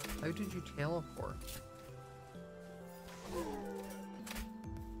 How did you teleport?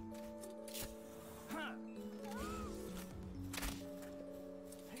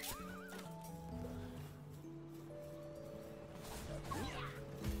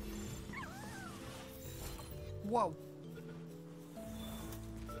 Whoa!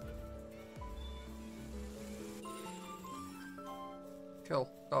 Cool,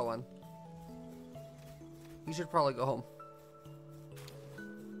 go on. You should probably go home.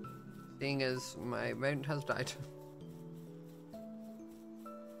 Seeing as my mount has died.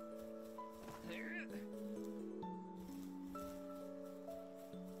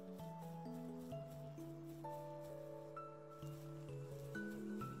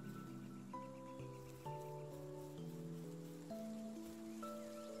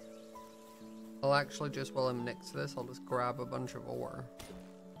 I'll actually just, while I'm next to this, I'll just grab a bunch of ore.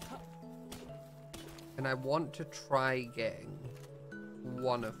 And I want to try getting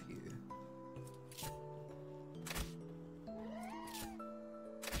one of you.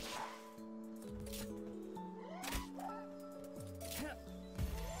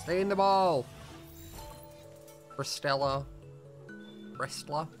 Lay in the ball. Bristella.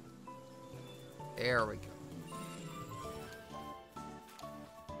 Bristla. There we go.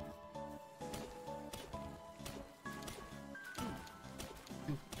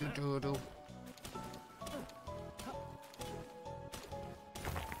 Do.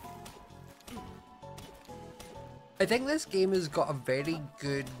 I think this game has got a very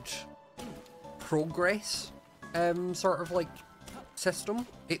good progress sort of like system.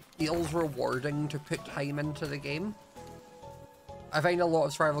 It feels rewarding to put time into the game. I find a lot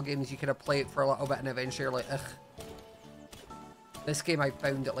of survival games you kind of play it for a little bit and eventually you're like, ugh. This game I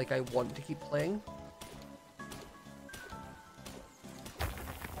found that like I want to keep playing.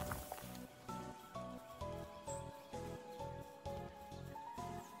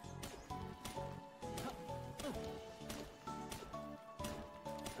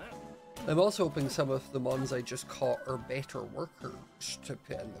 I'm also hoping some of the mons I just caught are better workers to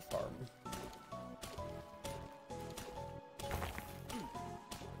put in the farm.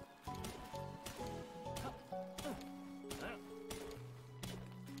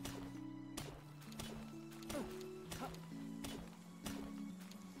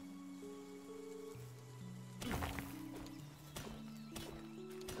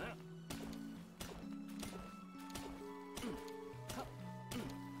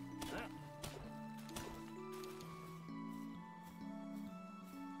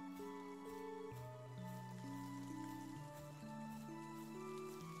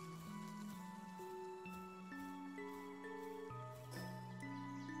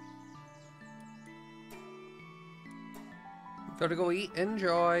 Gotta go eat,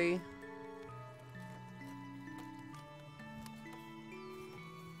 enjoy.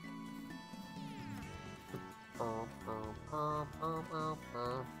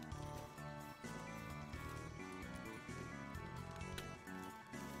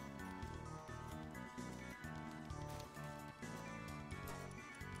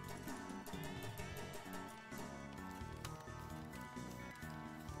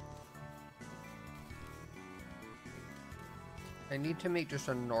 I need to make just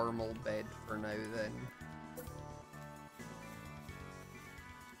a normal bed for now then.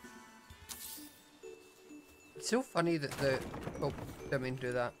 It's so funny that the... Oh, didn't mean to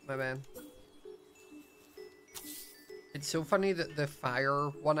do that, my man. It's so funny that the fire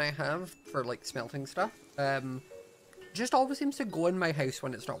one I have for like smelting stuff, just always seems to go in my house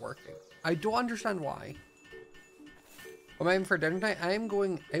when it's not working. I don't understand why. When I'm for dinner tonight, I'm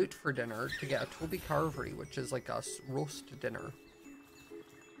going out for dinner to get a Toby Carvery, which is like a roast dinner.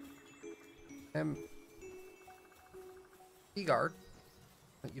 Guard.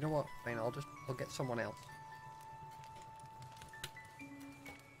 You know what? Fine, I'll get someone else.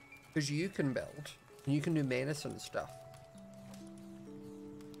 Because you can build, and you can do menace and stuff.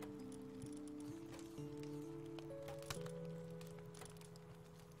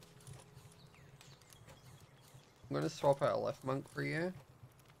 I'm going to swap out a lift monk for you.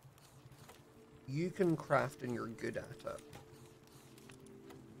 You can craft and you're good at it.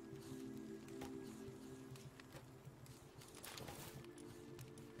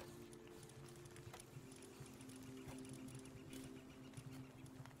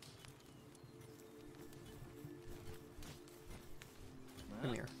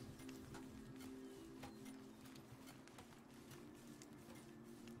 Come here.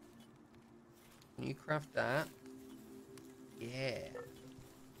 Can you craft that? Yeah.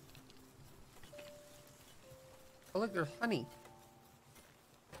 Oh look, there's honey.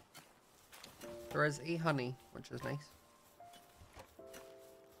 There is a honey, which is nice.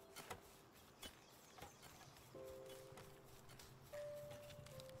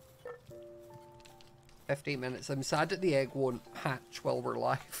 "15 minutes. I'm sad that the egg won't hatch while we're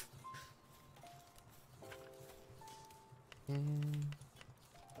live."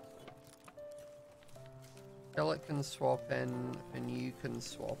 Skillet can swap in, and you can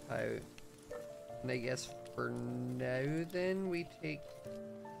swap out. And I guess for now, then, we take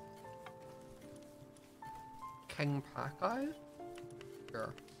King Pack out?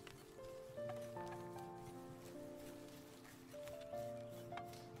 Sure.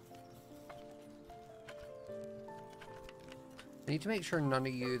 I need to make sure none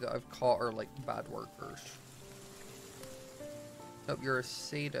of you that I've caught are, like, bad workers. Nope, you're a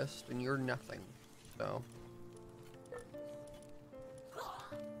sadist, and you're nothing, so...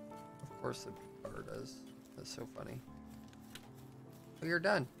 Of course the bird is. That's so funny. Oh, you're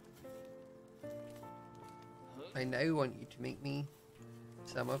done. I now want you to make me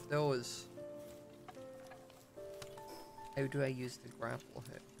some of those. How do I use the grapple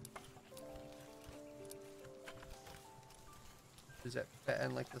hook? Does it fit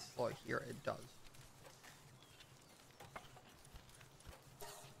in like the slot here? It does.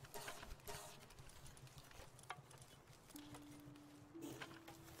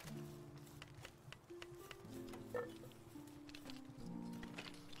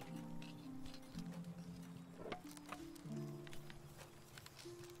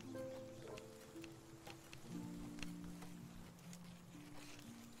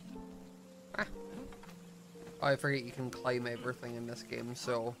 Oh, I forget you can climb everything in this game,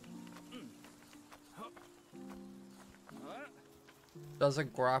 so... Does a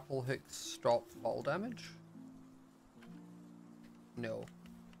grapple hook stop fall damage? No.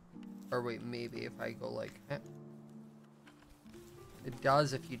 Or wait, maybe if I go like... Eh. It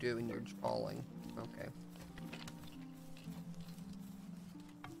does if you do it when you're falling. Okay.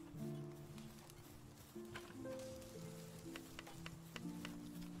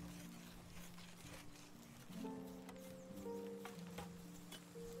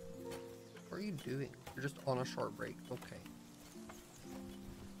 What are you doing? You're just on a short break. Okay.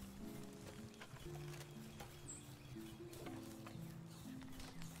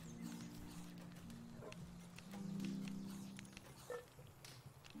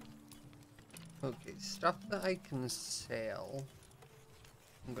 Okay, stuff that I can sell,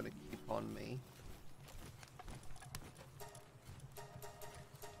 I'm gonna keep on me.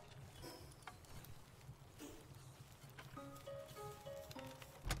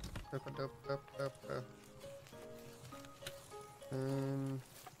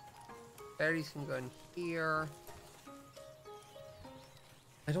 Berries can go in here.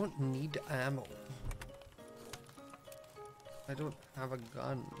 I don't need ammo. I don't have a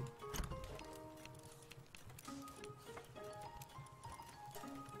gun.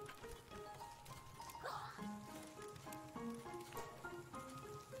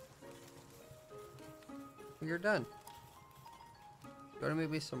 You're done. You wanna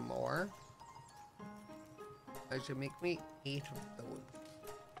maybe some more? I should make me 8 of those.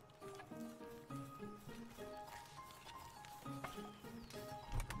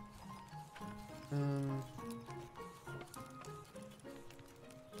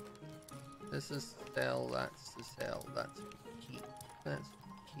 This is sell, that's the sell, that's keep, that's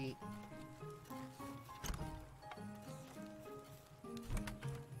keep.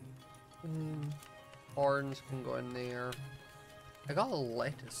 Horns can go in there. I got a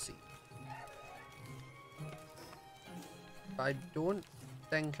lettuce seed. But I don't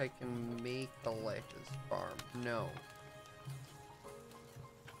think I can make a lettuce farm. No.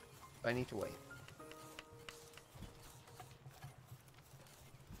 I need to wait.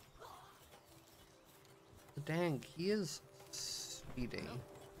 Dang, he is speedy.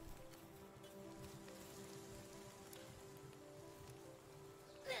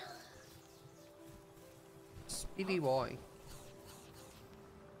 Speedy boy.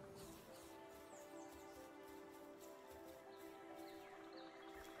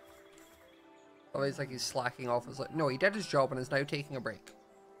 Oh, it's like he's slacking off. It's like, no, he did his job and is now taking a break.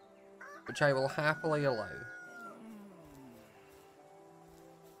 Which I will happily allow.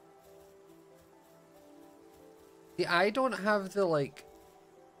 See, I don't have the, like,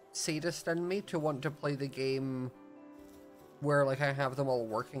 sadist in me to want to play the game where, like, I have them all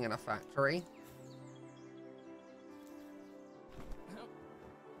working in a factory.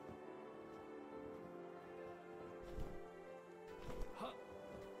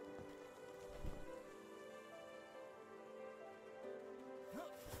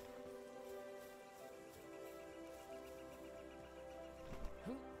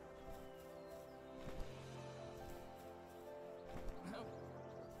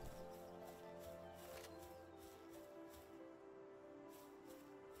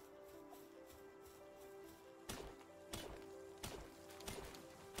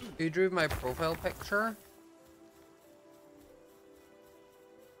 Who drew my profile picture?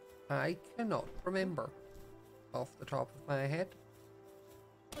 I cannot remember off the top of my head.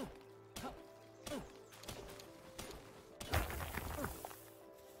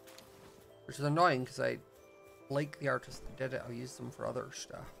 Which is annoying because I like the artist that did it. I'll use them for other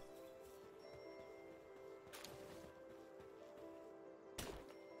stuff.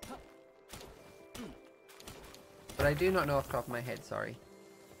 But I do not know off the top of my head, sorry.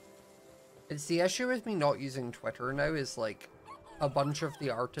 It's the issue with me not using Twitter now is like a bunch of the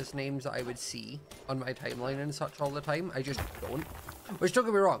artist names that I would see on my timeline and such all the time. I just don't. Which, don't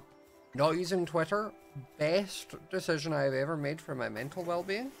get me wrong, not using Twitter, best decision I've ever made for my mental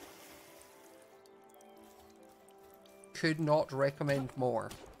well-being. Could not recommend more.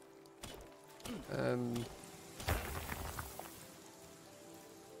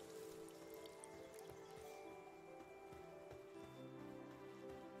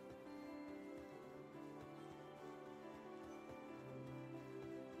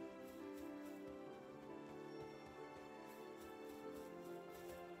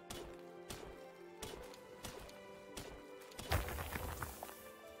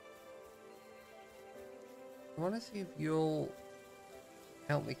 I want to see if you'll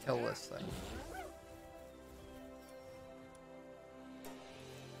help me kill this thing.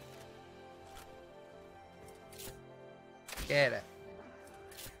 Get it.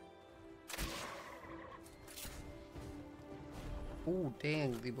 Oh,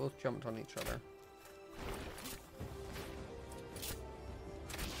 dang, they both jumped on each other.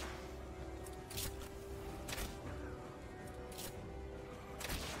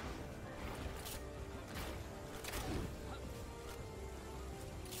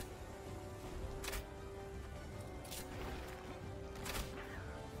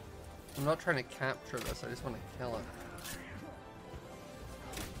 I'm not trying to capture this, I just want to kill it.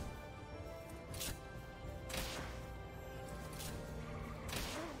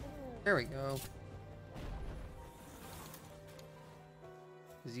 There we go.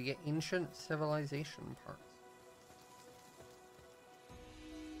 Because you get ancient civilization parts.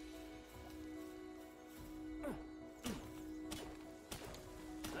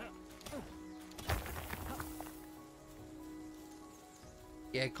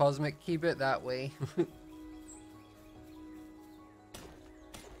 Yeah, Cosmic, keep it that way.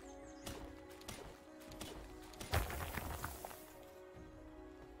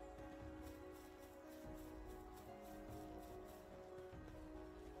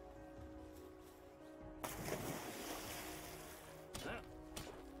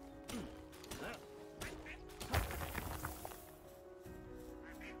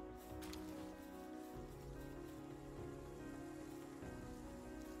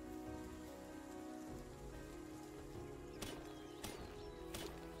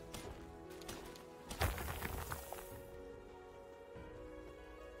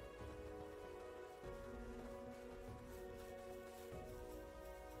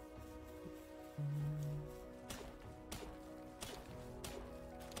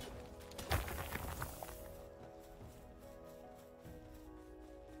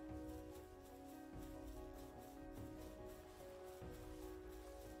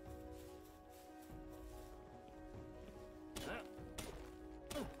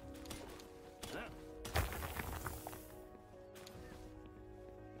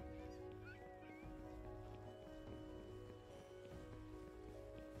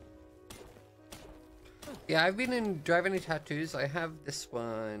 Yeah, I've been in. Do I have any tattoos? I have this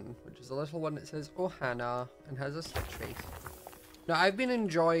one, which is a little one that says Ohana and has a stitch face. Now, I've been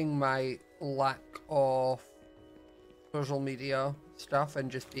enjoying my lack of social media stuff and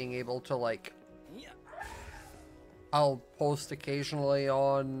just being able to, like, I'll post occasionally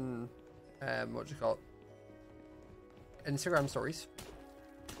on, what do you call it? Instagram stories.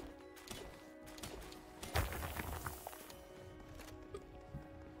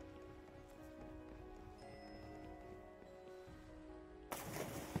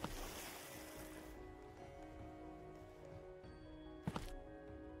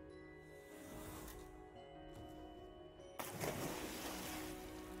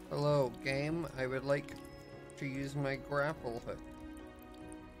 Hello, game. I would like to use my grapple hook.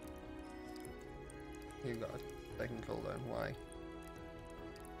 You got a second cooldown. Why?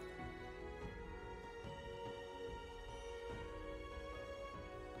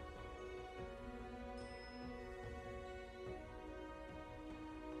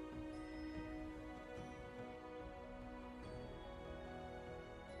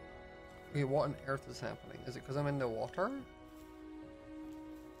 Okay, what on earth is happening? Is it because I'm in the water?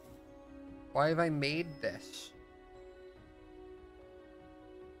 Why have I made this?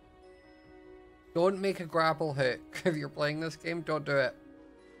 Don't make a grapple hook. If you're playing this game, don't do it.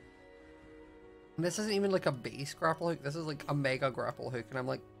 And this isn't even like a base grapple hook. This is like a mega grapple hook. And I'm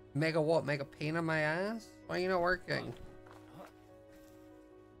like, mega what? Mega pain in my ass? Why are you not working?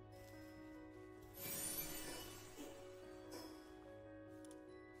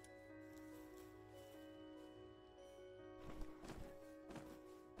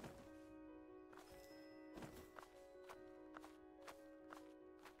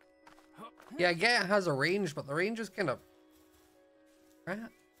 Yeah, I get it has a range, but the range is kind of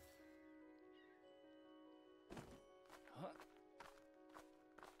crap.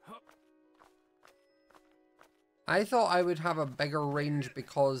 I thought I would have a bigger range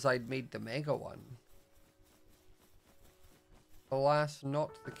because I'd made the mega one. Alas,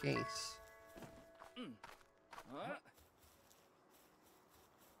 not the case.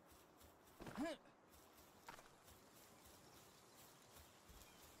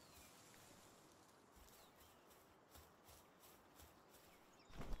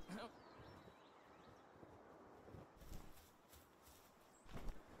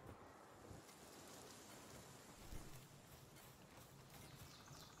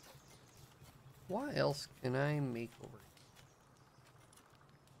 What else can I make over here?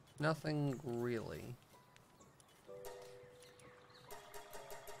 Nothing really.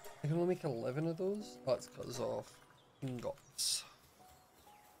 I can only make 11 of those. Oh, it's because of ingots.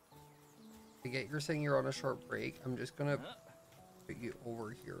 I get you're saying you're on a short break. I'm just gonna put you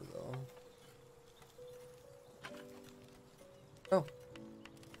over here though. Oh.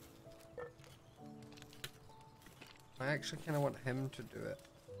 I actually kind of want him to do it.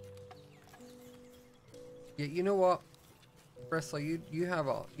 Yeah, you know what? Bristol, you have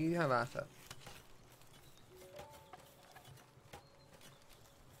at it.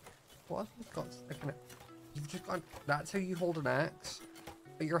 What have you got sticking it? You've just got, that's how you hold an axe.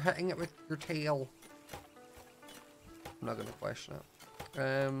 But you're hitting it with your tail. I'm not gonna question it.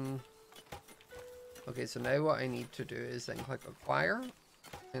 Okay, so now what I need to do is then click acquire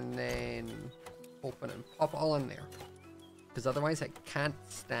and then open and pop it all in there. Because otherwise I can't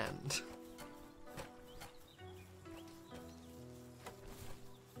stand.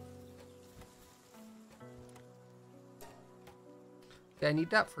 Okay, I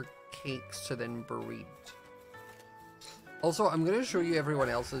need that for cakes to then breed. Also, I'm going to show you everyone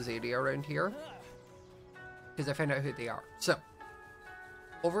else's area around here. Because I found out who they are. So,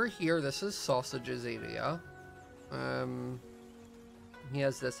 over here, this is Sausage's area. He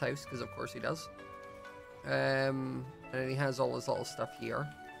has this house, because of course he does. And then he has all his little stuff here.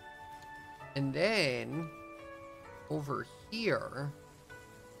 And then, over here,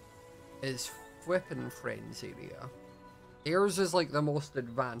 is Whippin' Friends area. Theirs is like the most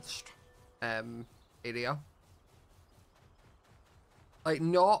advanced area. Like,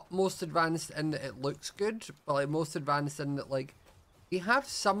 not most advanced in that it looks good, but like most advanced in that, like, they have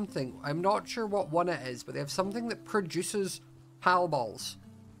something, I'm not sure what one it is, but they have something that produces pal balls.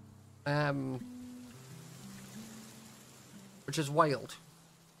 Which is wild.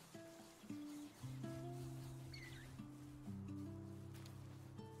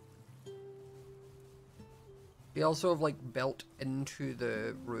 They also have, like, built into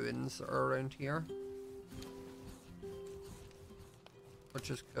the ruins that are around here.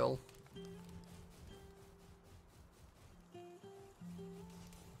 Which is cool.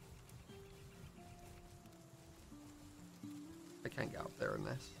 I can't get up there in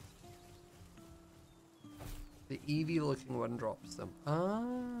this. The Eevee looking one drops them.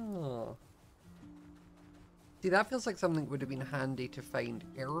 Ah. See, that feels like something that would have been handy to find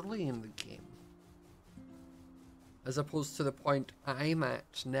early in the game. As opposed to the point I'm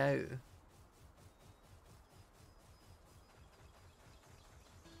at now.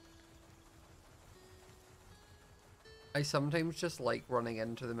 I sometimes just like running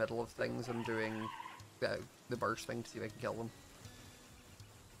into the middle of things and doing the burst thing to see if I can kill them.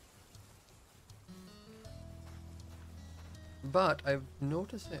 But I've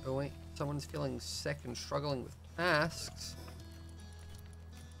noticed that, oh wait, someone's feeling sick and struggling with tasks.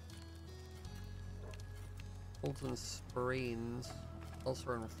 Holds and sprains,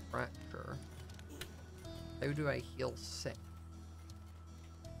 ulcer and fracture. How do I heal sick?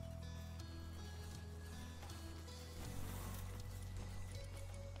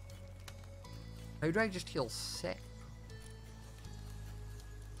 How do I just heal sick?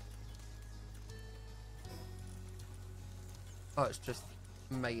 Oh, it's just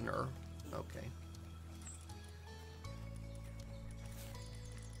minor. Okay.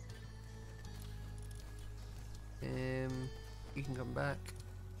 You can come back.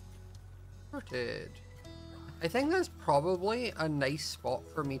 Sorted. I think that's probably a nice spot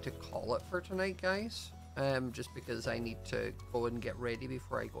for me to call it for tonight, guys. Just because I need to go and get ready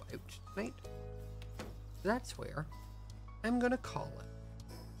before I go out tonight. That's where I'm gonna call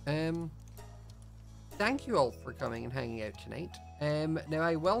it. Thank you all for coming and hanging out tonight. Now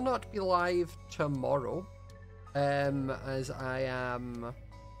I will not be live tomorrow, as I am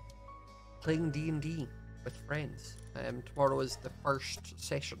playing D&D with friends. Tomorrow is the first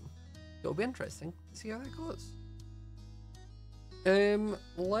session. It'll be interesting to see how that goes.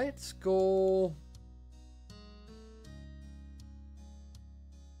 Let's go.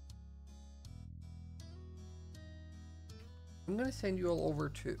 I'm going to send you all over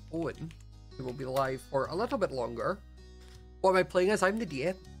to Owen, who will be live for a little bit longer. What am I playing as? I'm the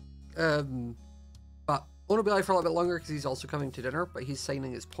DM. But Owen will be live for a little bit longer because he's also coming to dinner, but he's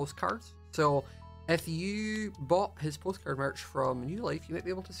signing his postcards. So if you bought his postcard merch from New Life, you might be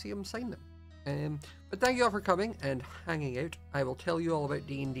able to see him sign them. But thank you all for coming and hanging out. I will tell you all about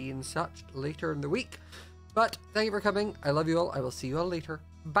D&D and such later in the week. But thank you for coming. I love you all. I will see you all later.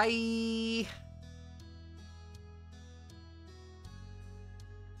 Bye!